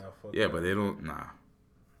 Like, nah, fuck Yeah, that. but they don't.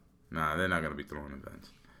 Nah, they're not going to be throwing events.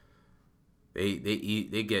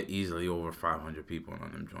 They get easily over 500 people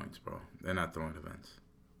on them joints, bro. They're not throwing events.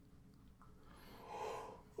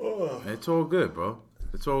 Oh. It's all good, bro.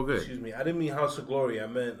 It's all good. Excuse me. I didn't mean House of Glory. I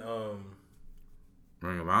meant,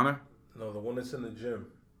 Ring of Honor? no, the one that's in the gym.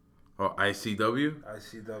 Oh, ICW?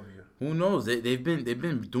 ICW. Who knows? They've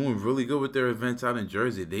been doing really good with their events out in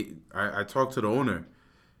Jersey. I talked to the owner.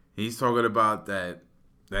 He's talking about that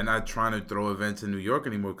they're not trying to throw events in New York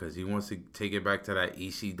anymore because he wants to take it back to that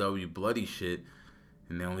ECW bloody shit,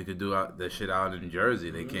 and they only could do the shit out in Jersey.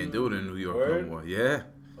 They can't do it in New York Word? no more. Yeah.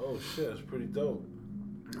 Oh, shit. That's pretty dope.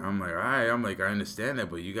 I'm like, all right. I'm like, I understand that,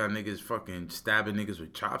 but you got niggas fucking stabbing niggas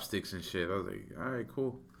with chopsticks and shit. I was like, all right,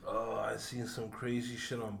 cool. Oh, I seen some crazy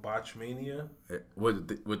shit on Botchmania. What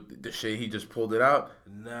the shit he just pulled it out?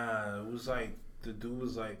 Nah, it was like the dude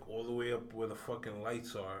was like all the way up where the fucking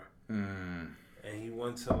lights are, and he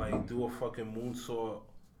went to like do a fucking moonsault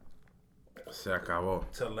Se acabó.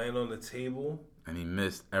 to land on the table. And he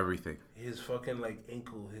missed everything. His fucking like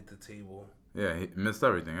ankle hit the table. Yeah, he missed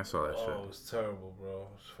everything. I saw that shit. Oh, it was terrible, bro. It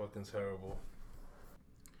was fucking terrible.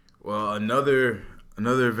 Well, another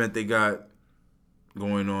event they got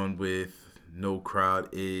going on with no crowd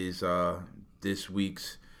is this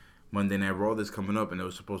week's Monday Night Raw that's coming up, and it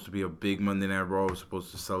was supposed to be a big Monday Night Raw. It was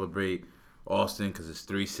supposed to celebrate Austin because it's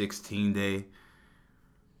 3/16 day.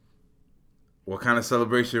 What kind of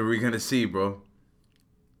celebration are we gonna see, bro?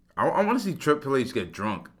 I want to see Triple H get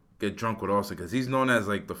drunk with Austin because he's known as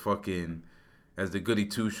like as the goody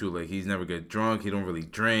two shoe. Like he's never get drunk. He don't really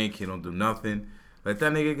drink. He don't do nothing. Let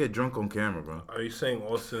that nigga get drunk on camera, bro. Are you saying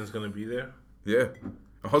Austin's gonna be there? Yeah.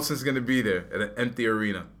 Austin's going to be there at an empty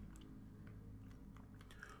arena.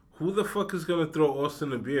 Who the fuck is gonna throw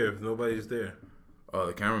Austin a beer if nobody's there? Oh,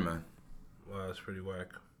 the cameraman. Wow, that's pretty whack.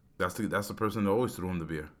 That's the person that always threw him the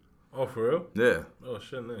beer. Oh, for real? Yeah. Oh,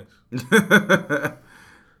 shit, nice.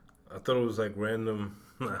 I thought it was like random.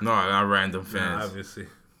 No, not random fans. Nah, obviously.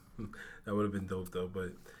 That would have been dope, though.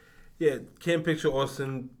 But, yeah, can't picture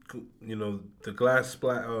Austin, you know, the glass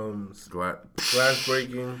breaking.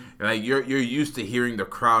 Like, you're used to hearing the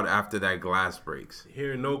crowd after that glass breaks.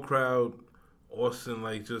 Hearing no crowd, Austin,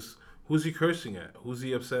 like, just, who's he cursing at? Who's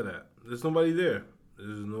he upset at? There's nobody there.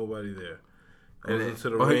 There's nobody there. Goes into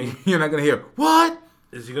the ring. You're not going to hear, what?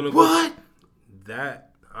 Is he going to go? What?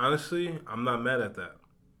 That, honestly, I'm not mad at that.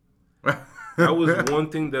 That was one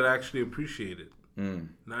thing that I actually appreciated.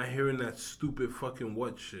 Not hearing that stupid fucking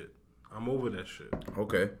what shit. I'm over that shit.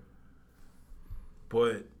 Okay.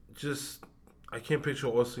 But just, I can't picture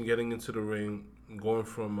Austin getting into the ring, going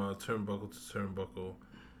from turnbuckle to turnbuckle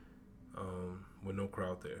with no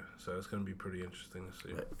crowd there. So it's going to be pretty interesting to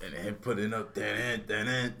see. And him putting up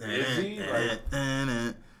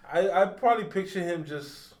I'd probably picture him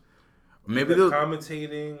just maybe either they'll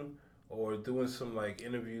commentating or doing some like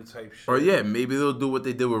interview type shit. or yeah, maybe they'll do what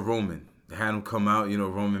they did with Roman. They had him come out,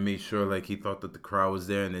 Roman made sure like he thought that the crowd was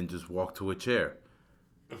there and then just walked to a chair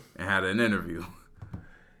and had an interview.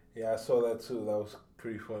 Yeah, I saw that too. That was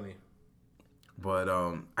pretty funny. But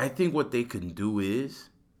I think what they can do is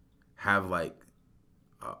have like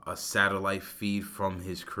a satellite feed from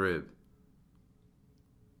his crib.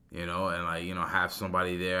 And like, have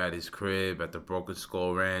somebody there at his crib at the Broken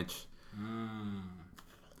Skull Ranch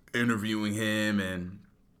interviewing him and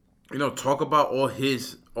talk about all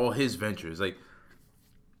his ventures. Like,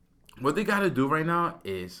 what they got to do right now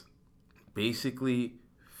is basically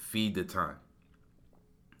feed the time.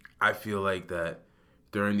 I feel like that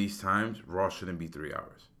during these times, Raw shouldn't be 3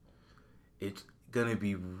 hours. It's going to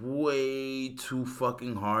be way too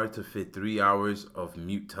fucking hard to fit 3 hours of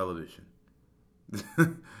mute television.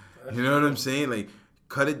 You know what I'm saying? Like,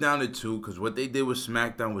 cut it down to 2, because what they did with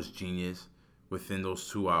SmackDown was genius. Within those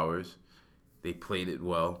 2 hours, they played it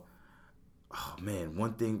well. Oh, man,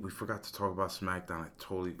 one thing we forgot to talk about SmackDown. I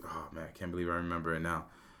can't believe I remember it now.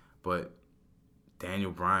 But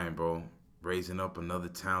Daniel Bryan, bro, raising up another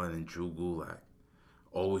talent in Drew Gulak.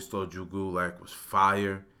 Always thought Drew Gulak was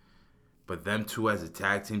fire. But them two as a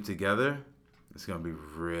tag team together, it's going to be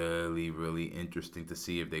really, really interesting to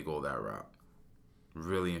see if they go that route.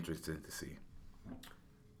 Really interesting to see.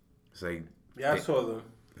 It's like... Yeah, I saw them.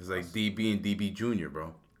 It's like DB and DB Jr.,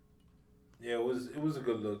 bro. Yeah, it was a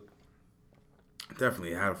good look.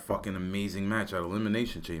 Definitely had a fucking amazing match at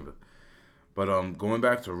Elimination Chamber. But going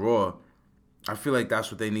back to Raw, I feel like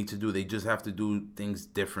that's what they need to do. They just have to do things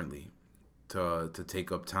differently to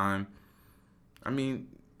take up time. I mean,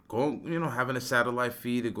 having a satellite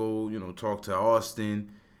feed to go, talk to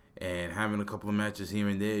Austin and having a couple of matches here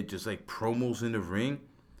and there, just like promos in the ring.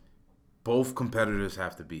 Both competitors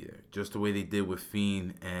have to be there, just the way they did with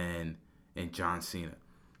Fiend and John Cena.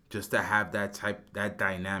 Just to have that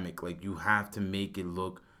dynamic, like you have to make it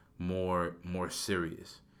look more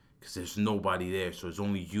serious, because there's nobody there, so it's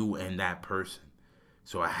only you and that person.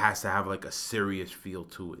 So it has to have like a serious feel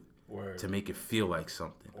to it. Word. To make it feel like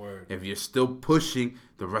something. Word. If you're still pushing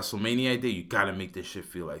the WrestleMania idea, you gotta make this shit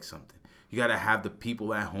feel like something. You gotta have the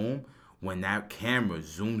people at home, when that camera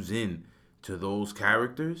zooms in to those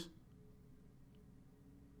characters,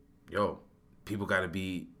 people gotta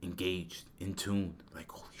be engaged, in tune. Like,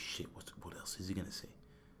 holy shit, what else is he gonna say?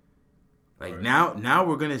 Like, right. Now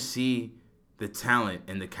we're gonna see the talent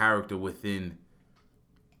and the character within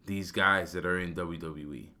these guys that are in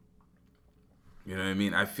WWE. You know what I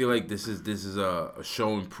mean? I feel like this is a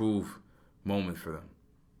show and prove moment for them.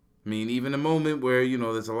 I mean, even a moment where,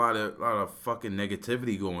 there's a lot of fucking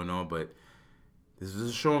negativity going on, but this is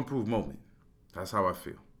a show and prove moment. That's how I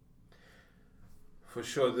feel. For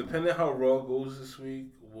sure. Depending how Raw goes this week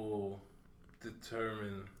will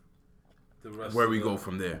determine the rest where we go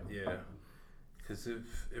from there. Yeah. Because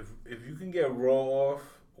if you can get Raw off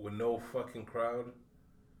with no fucking crowd,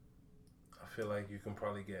 I feel like you can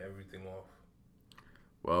probably get everything off.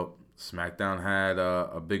 Well, SmackDown had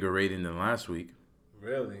a bigger rating than last week.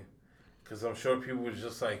 Really? Because I'm sure people were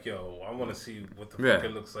just like, yo, I want to see what the fuck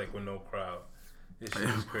it looks like with no crowd. This shit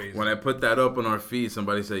is crazy. When I put that up on our feed,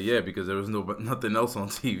 somebody said, yeah, because there was nothing else on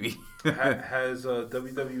TV. Has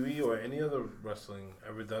WWE or any other wrestling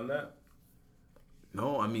ever done that?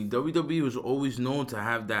 No, I mean, WWE was always known to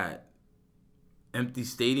have that empty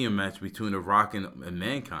stadium match between The Rock and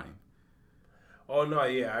Mankind. Oh, no,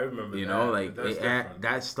 yeah, I remember that.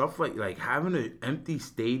 That stuff, like having an empty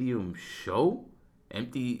stadium show,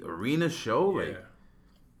 empty arena show,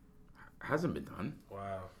 hasn't been done.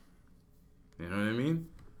 Wow. You know what I mean?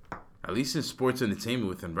 At least in sports entertainment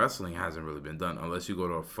within wrestling, it hasn't really been done. Unless you go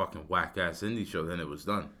to a fucking whack-ass indie show, then it was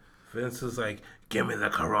done. Vince is like, give me the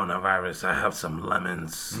coronavirus. I have some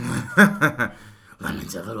lemons.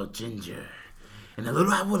 Lemons, a little ginger. And a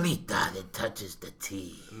little abuelita that touches the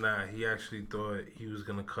tea. Nah, he actually thought he was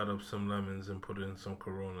going to cut up some lemons and put it in some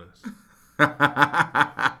Coronas.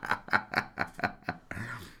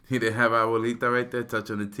 He didn't have abuelita right there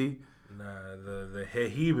touching the tea? Nah, the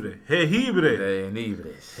jengibre. Jengibre. The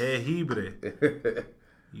jengibre.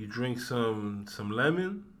 You drink some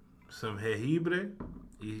lemon, some jengibre,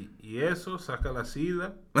 y eso, saca la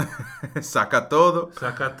sida. Saca todo.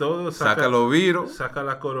 Saca todo. Saca lo viro. Saca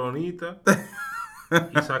la coronita.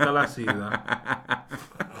 Y saca la sida.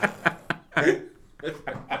 Shit.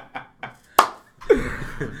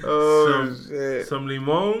 Some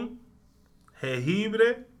limón,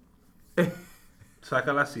 jengibre,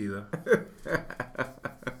 saca la sida.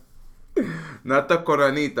 Nata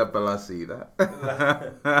coronita para la sida.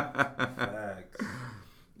 Facts.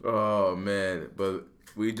 Oh, man. But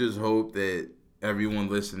we just hope that everyone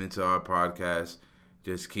listening to our podcast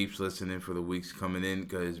just keeps listening for the weeks coming in,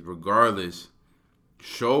 because regardless,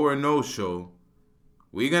 show or no show,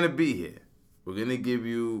 we're going to be here. We're going to give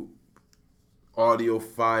you audio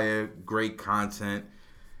fire, great content.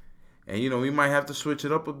 And, you know, we might have to switch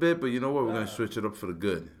it up a bit, but you know what? We're going to switch it up for the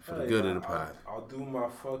good. For the good of the pod. I'll do my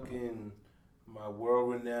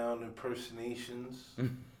world-renowned impersonations.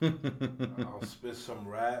 I'll spit some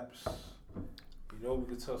raps. You know, we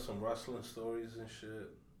could tell some wrestling stories and shit.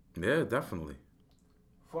 Yeah, definitely.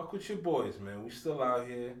 Fuck with your boys, man. We still out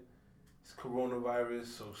here. It's coronavirus,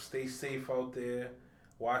 so stay safe out there.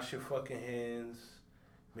 Wash your fucking hands.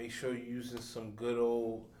 Make sure you're using some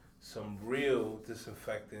real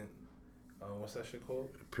disinfectant. What's that shit called?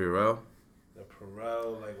 Purell. The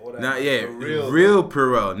Purell, like all that. Not yeah, the real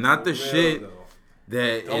Purell, not the shit though.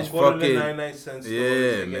 that Don't is go fucking. to the 99-cent stores. Yeah,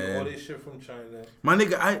 They man. get all this shit from China. My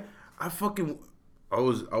nigga, I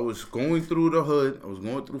was going through the hood. I was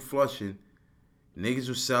going through Flushing. Niggas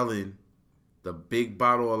were selling the big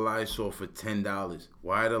bottle of Lysol for $10.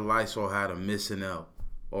 Why the Lysol had a missing L?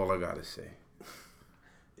 All I gotta say.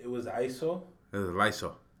 It was ISO? It was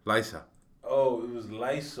Lysol. Lysa. Oh, it was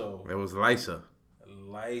Lysol. It was Lysa.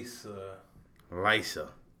 Lysa.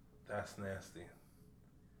 That's nasty.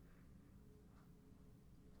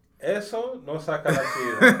 Eso no saca la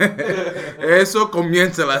sida. Eso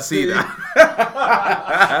comienza la sida.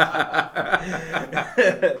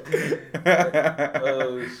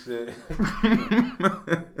 Oh, shit.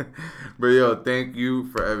 But yo, thank you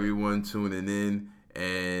for everyone tuning in.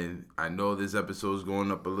 And I know this episode's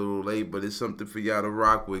going up a little late, but it's something for y'all to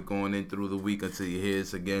rock with going in through the week until you hear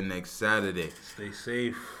us again next Saturday. Stay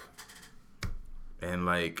safe. And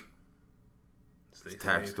like Stay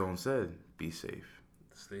Tax safe. Stone said, be safe.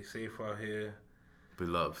 Stay safe out here.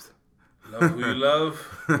 Beloved. Love who you love.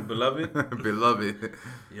 Beloved. Beloved.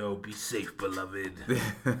 Yo, be safe, beloved.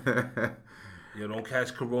 Yo, don't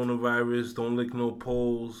catch coronavirus. Don't lick no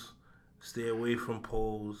poles. Stay away from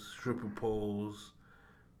poles, stripper poles,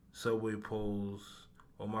 subway poles.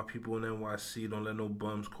 All my people in NYC, don't let no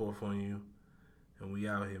bums cough on you. And we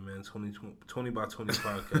out here, man. 20 by 20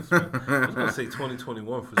 podcast, man. I was gonna say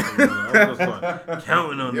 2021 for some reason. I was gonna start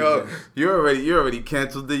counting on Yo, this. you already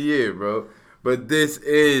canceled the year, bro. But this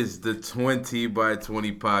is the 20 by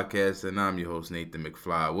 20 podcast, and I'm your host, Nathan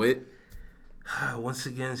McFly with. Once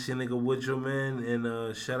again, it's your nigga Woodrow, man.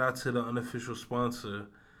 And shout out to the unofficial sponsor,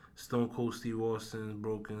 Stone Cold Steve Austin's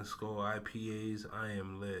Broken Skull IPAs. I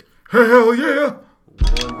am lit. Hell yeah!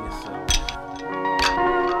 Warn yourself.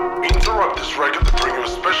 Interrupt this record to bring you a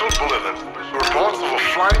special bulletin. Reports of a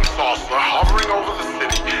flying saucer hovering over the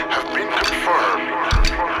city have been confirmed.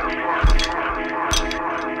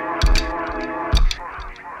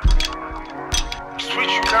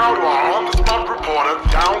 Switching now to our on-the-spot reporter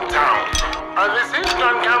downtown. This is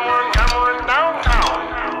John Cameron downtown.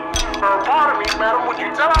 Pardon me, madam, would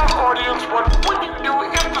you tell our audience what would you do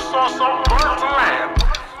if the saucer were to land?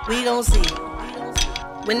 We gon' see.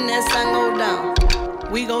 When that sun go down,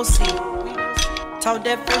 we gon' see. Talk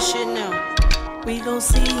that fresh shit now. We gon'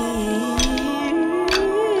 see.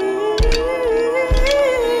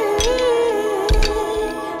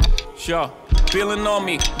 Sure, feeling on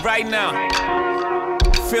me right now.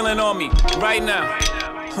 Feeling on me right now.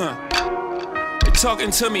 They're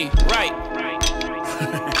talking to me right.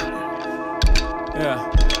 Yeah.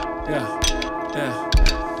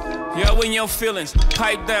 Yo, in your feelings,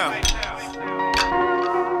 pipe down.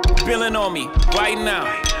 Feeling on me right now.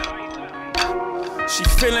 She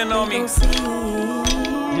feeling on me.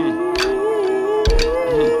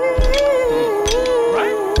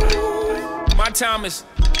 Right? My time is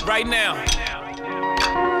right now.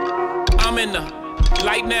 I'm in the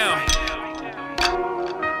light now.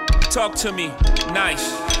 Talk to me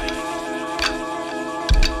nice.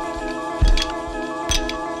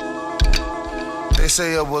 They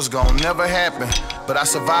say it was gonna never happen, but I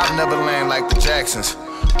survived Neverland like the Jacksons.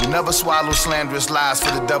 We never swallow slanderous lies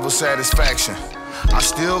for the devil's satisfaction. I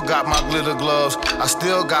still got my glitter gloves, I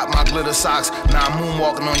still got my glitter socks. Now I'm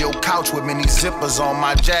moonwalking on your couch with many zippers on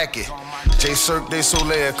my jacket. J. Cirque de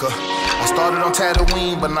Soleica. I started on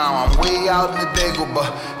Tatooine, but now I'm way out in the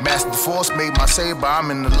Dagobah. Master Force made my saber,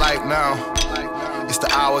 I'm in the light now. It's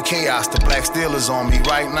the hour of chaos, the black steel is on me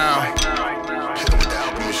right now. Hit 'em with the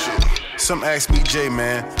album and shit. Some ask me, Jay,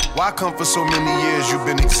 man, why come for so many years you've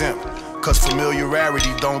been exempt? Cause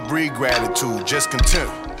familiarity don't breed gratitude, just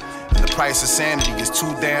contempt. And the price of sanity is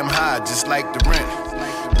too damn high, just like the rent.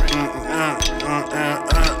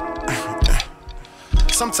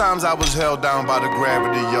 Sometimes I was held down by the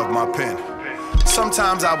gravity of my pen.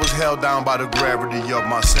 Sometimes I was held down by the gravity of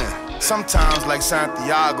my sin. Sometimes, like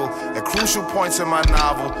Santiago, at crucial points in my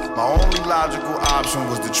novel, my only logical option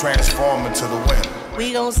was to transform into the wind.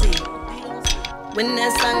 We gon' see. When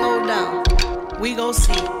that sun go down, we gon'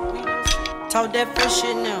 see. Talk that fresh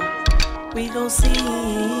shit now. We gon' see.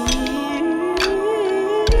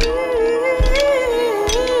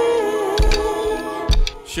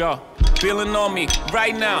 Sure, feeling on me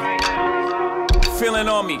right now. Feeling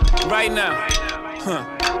on me right now. Huh.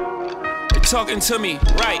 They're talking to me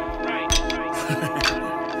right.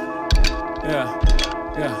 Yeah.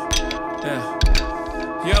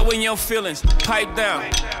 Yo, in your feelings, pipe down.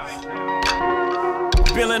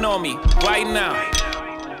 Feeling on me right now.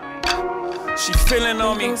 She feeling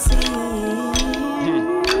on me.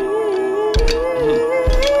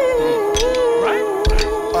 Right?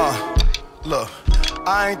 Look,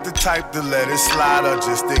 I ain't the type to let it slide or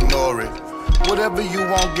just ignore it. Whatever you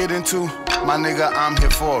won't get into, my nigga, I'm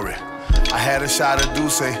here for it. I had a shot of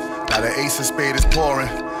Douce, now the ace of spade is pouring.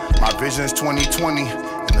 My vision's 2020,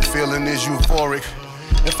 and the feeling is euphoric.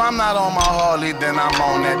 If I'm not on my Harley, then I'm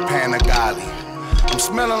on that Panigale. I'm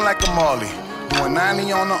smelling like a Marley, doing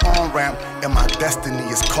 90 on the on-ramp, and my destiny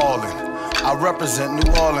is calling. I represent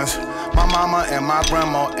New Orleans, my mama and my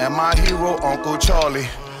grandma, and my hero, Uncle Charlie.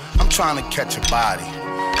 I'm trying to catch a body.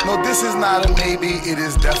 No, this is not a maybe, it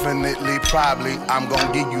is definitely probably. I'm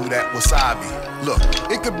gonna give you that wasabi. Look,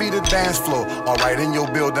 it could be the dance floor, or right in your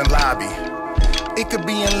building lobby. It could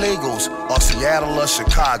be in Lagos, or Seattle, or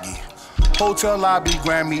Chicago. Hotel lobby,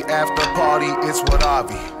 Grammy after party, it's what I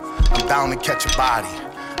be. I'm down to catch a body.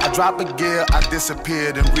 I drop a gear, I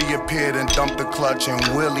disappeared and reappeared and dumped the clutch and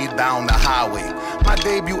wheelie down the highway. My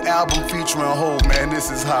debut album featuring Hov, man, this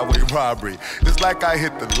is highway robbery. It's like I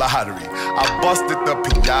hit the lottery. I busted the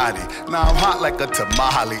pinata. Now I'm hot like a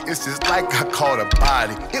tamale. It's just like I caught a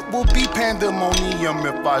body. It will be pandemonium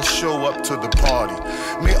if I show up to the party.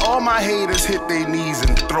 May all my haters hit their knees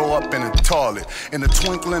and throw up in the toilet. In the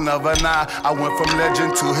twinkling of an eye, I went from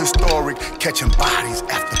legend to historic, catching bodies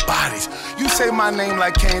after bodies. You say my name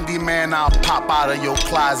like Candyman, I'll pop out of your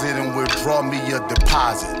closet and withdraw me a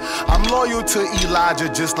deposit. I'm loyal to Elijah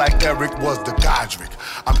just like Eric was the Godric.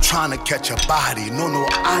 I'm trying to catch a body. No,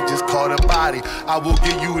 I just caught a body. I will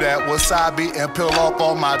give you that wasabi and peel off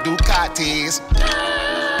all my Ducatis.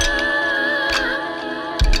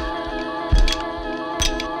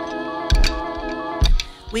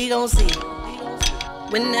 We gon' see.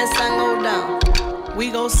 When that sun go down, we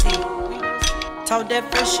gon' see. Talk that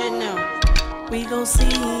fresh shit now. We gon' see.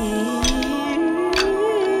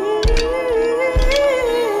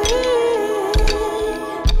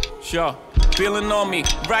 Sure, feeling on me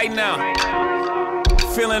right now.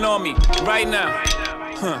 Feeling on me right now.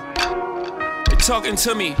 Huh. They're talking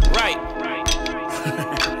to me right.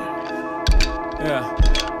 Yeah.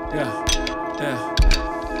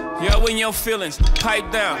 Yo, in your feelings, pipe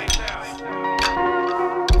down.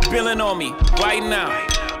 Feeling on me right now.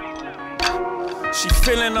 She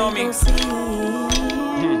feeling on me.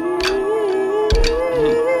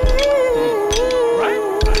 Right?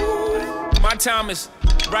 My time is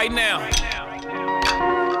right now.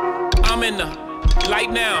 I'm in the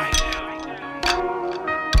light now.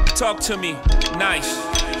 Talk to me nice.